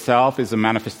assembly itself is a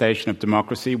manifestation of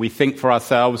democracy. We think for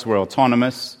ourselves. We're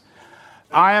autonomous.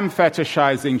 I am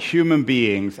fetishizing human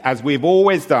beings, as we've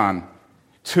always done,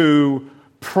 to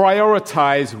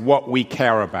prioritize what we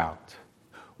care about.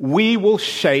 We will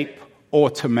shape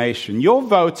automation. You're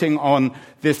voting on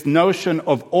this notion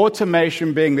of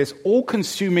automation being this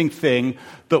all-consuming thing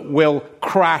that will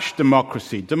crash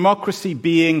democracy. Democracy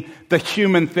being the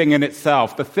human thing in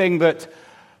itself, the thing that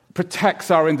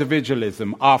protects our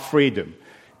individualism, our freedom.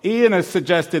 Ian has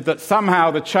suggested that somehow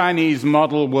the Chinese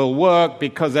model will work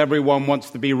because everyone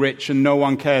wants to be rich and no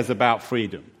one cares about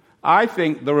freedom. I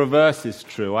think the reverse is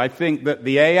true. I think that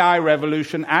the AI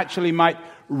revolution actually might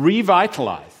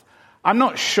revitalize. I'm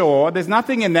not sure. There's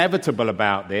nothing inevitable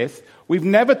about this. We've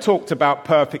never talked about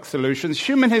perfect solutions.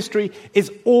 Human history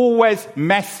is always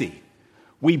messy.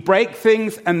 We break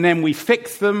things and then we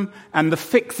fix them, and the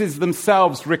fixes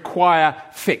themselves require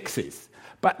fixes.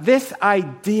 But this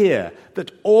idea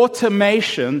that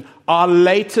automation, our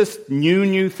latest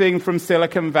new thing from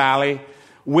Silicon Valley,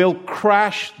 will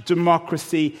crash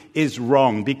democracy is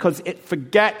wrong because it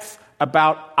forgets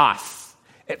about us.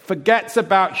 It forgets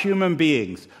about human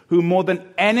beings who, more than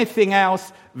anything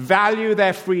else, value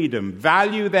their freedom,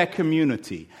 value their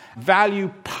community,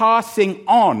 value passing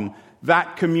on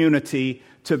that community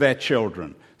to their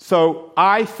children. So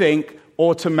I think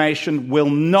automation will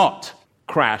not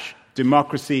crash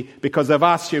democracy because of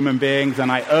us human beings,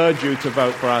 and I urge you to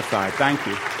vote for our side. Thank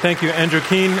you. Thank you, Andrew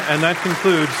Keen. And that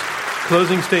concludes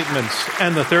closing statements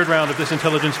and the third round of this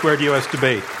Intelligence Squared U.S.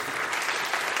 debate.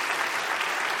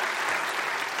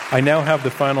 I now have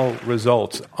the final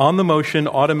results. On the motion,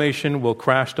 automation will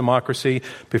crash democracy,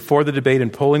 before the debate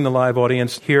and polling the live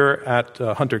audience here at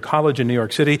Hunter College in New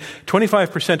York City,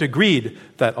 25% agreed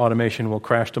that automation will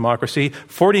crash democracy,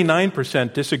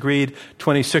 49% disagreed,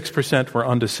 26% were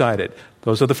undecided.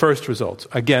 Those are the first results.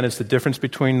 Again, it's the difference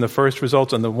between the first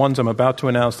results and the ones I'm about to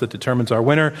announce that determines our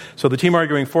winner. So the team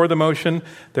arguing for the motion,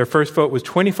 their first vote was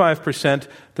 25%.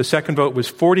 The second vote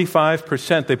was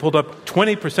 45%. They pulled up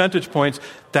 20 percentage points.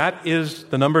 That is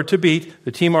the number to beat.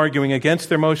 The team arguing against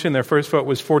their motion, their first vote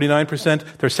was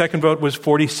 49%. Their second vote was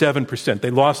 47%. They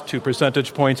lost 2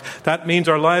 percentage points. That means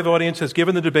our live audience has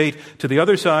given the debate to the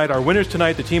other side. Our winners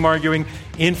tonight, the team arguing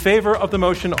in favor of the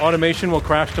motion, automation will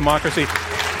crash democracy.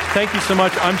 Thank you so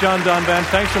much. I'm John Donvan.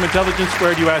 Thanks from Intelligence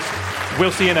Squared U.S.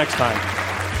 We'll see you next time.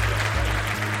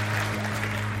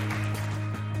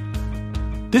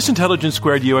 This Intelligence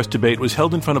Squared U.S. debate was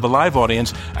held in front of a live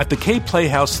audience at the Kaye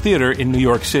Playhouse Theater in New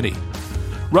York City.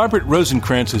 Robert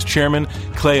Rosenkranz is chairman,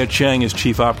 Clea Cheng is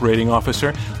chief operating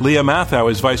officer, Leah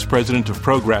Mathau is vice president of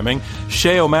programming,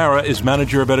 Shay O'Mara is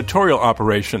manager of editorial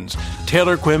operations,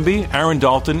 Taylor Quimby, Aaron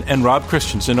Dalton, and Rob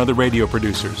Christensen are the radio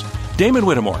producers. Damon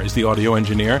Whittemore is the audio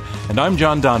engineer, and I'm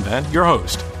John Donvan, your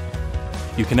host.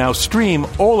 You can now stream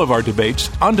all of our debates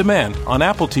on demand on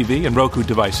Apple TV and Roku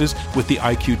devices with the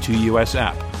IQ2 US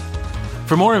app.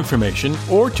 For more information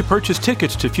or to purchase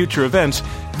tickets to future events,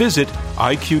 visit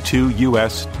iq2us.org.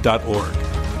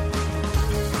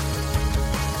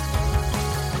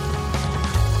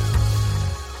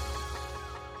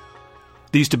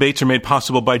 These debates are made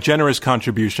possible by generous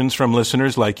contributions from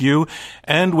listeners like you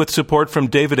and with support from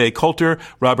David A. Coulter,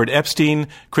 Robert Epstein,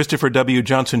 Christopher W.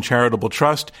 Johnson Charitable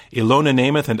Trust, Ilona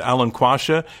Namath and Alan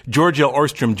Quasha, George L.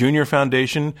 Orstrom Jr.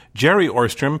 Foundation, Jerry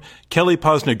Orstrom, Kelly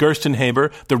Posner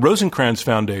Gerstenhaber, the Rosenkranz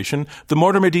Foundation, the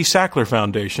Mortimer D. Sackler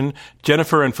Foundation,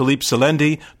 Jennifer and Philippe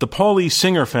Selendi, the Paul E.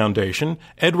 Singer Foundation,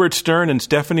 Edward Stern and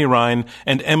Stephanie Ryan,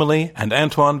 and Emily and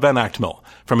Antoine Van Actmel.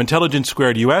 From Intelligence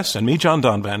Squared U.S. and me, John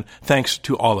Donvan, thanks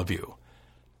to all of you.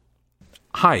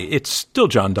 Hi, it's still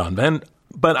John Donvan,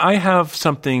 but I have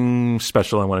something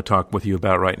special I want to talk with you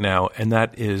about right now, and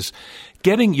that is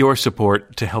getting your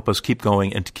support to help us keep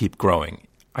going and to keep growing.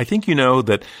 I think you know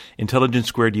that Intelligence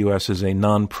Squared U.S. is a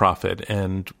nonprofit,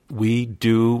 and we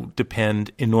do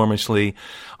depend enormously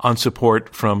on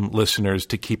support from listeners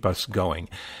to keep us going.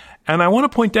 And I want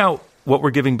to point out what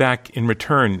we're giving back in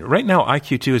return. Right now,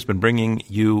 IQ2 has been bringing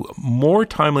you more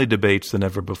timely debates than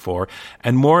ever before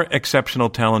and more exceptional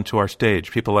talent to our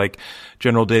stage. People like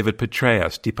General David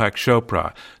Petraeus, Deepak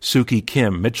Chopra, Suki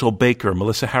Kim, Mitchell Baker,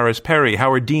 Melissa Harris Perry,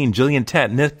 Howard Dean, Gillian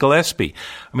Tett, Nick Gillespie.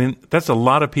 I mean, that's a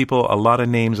lot of people, a lot of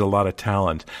names, a lot of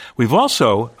talent. We've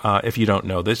also, if you don't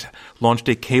know this, launched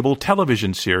a cable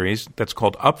television series that's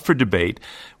called Up for Debate.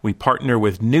 We partner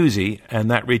with Newsy, and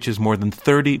that reaches more than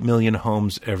 30 million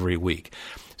homes every week.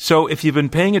 So if you've been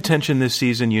paying attention this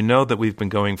season, you know that we've been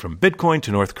going from Bitcoin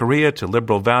to North Korea to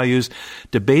liberal values,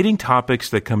 debating topics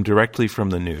that come directly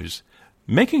from the news,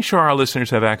 making sure our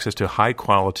listeners have access to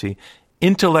high-quality,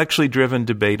 intellectually driven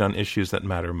debate on issues that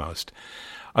matter most.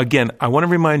 Again, I want to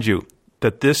remind you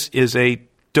that this is a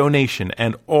donation,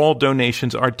 and all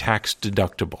donations are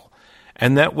tax-deductible.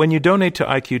 And that when you donate to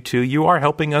IQ2, you are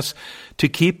helping us to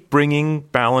keep bringing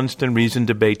balanced and reasoned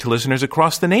debate to listeners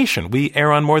across the nation. We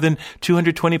air on more than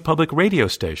 220 public radio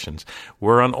stations.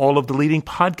 We're on all of the leading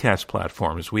podcast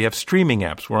platforms. We have streaming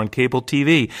apps. We're on cable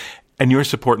TV. And your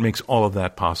support makes all of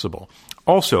that possible.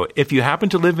 Also, if you happen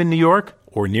to live in New York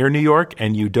or near New York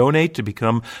and you donate to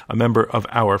become a member of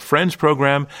our Friends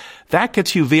program, that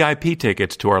gets you VIP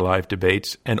tickets to our live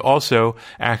debates and also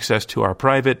access to our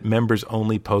private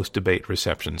members-only post-debate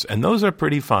receptions. And those are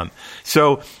pretty fun.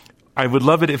 So I would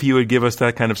love it if you would give us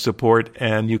that kind of support,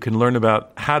 and you can learn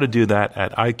about how to do that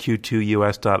at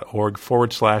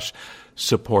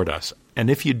iq2us.org/support us. And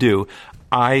if you do,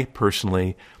 I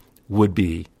personally would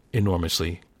be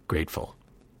enormously grateful.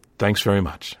 Thanks very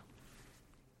much.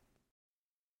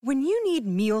 When you need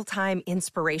mealtime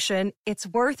inspiration, it's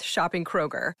worth shopping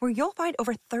Kroger, where you'll find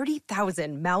over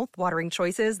 30,000 mouth-watering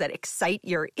choices that excite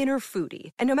your inner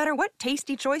foodie. And no matter what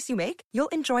tasty choice you make, you'll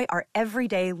enjoy our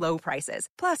everyday low prices,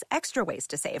 plus extra ways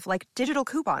to save, like digital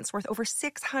coupons worth over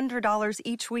 $600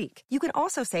 each week. You can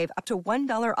also save up to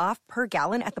 $1 off per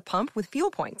gallon at the pump with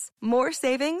fuel points. More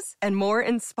savings and more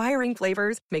inspiring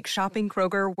flavors make shopping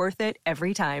Kroger worth it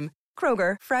every time.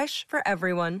 Kroger, fresh for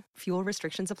everyone. Fuel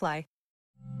restrictions apply.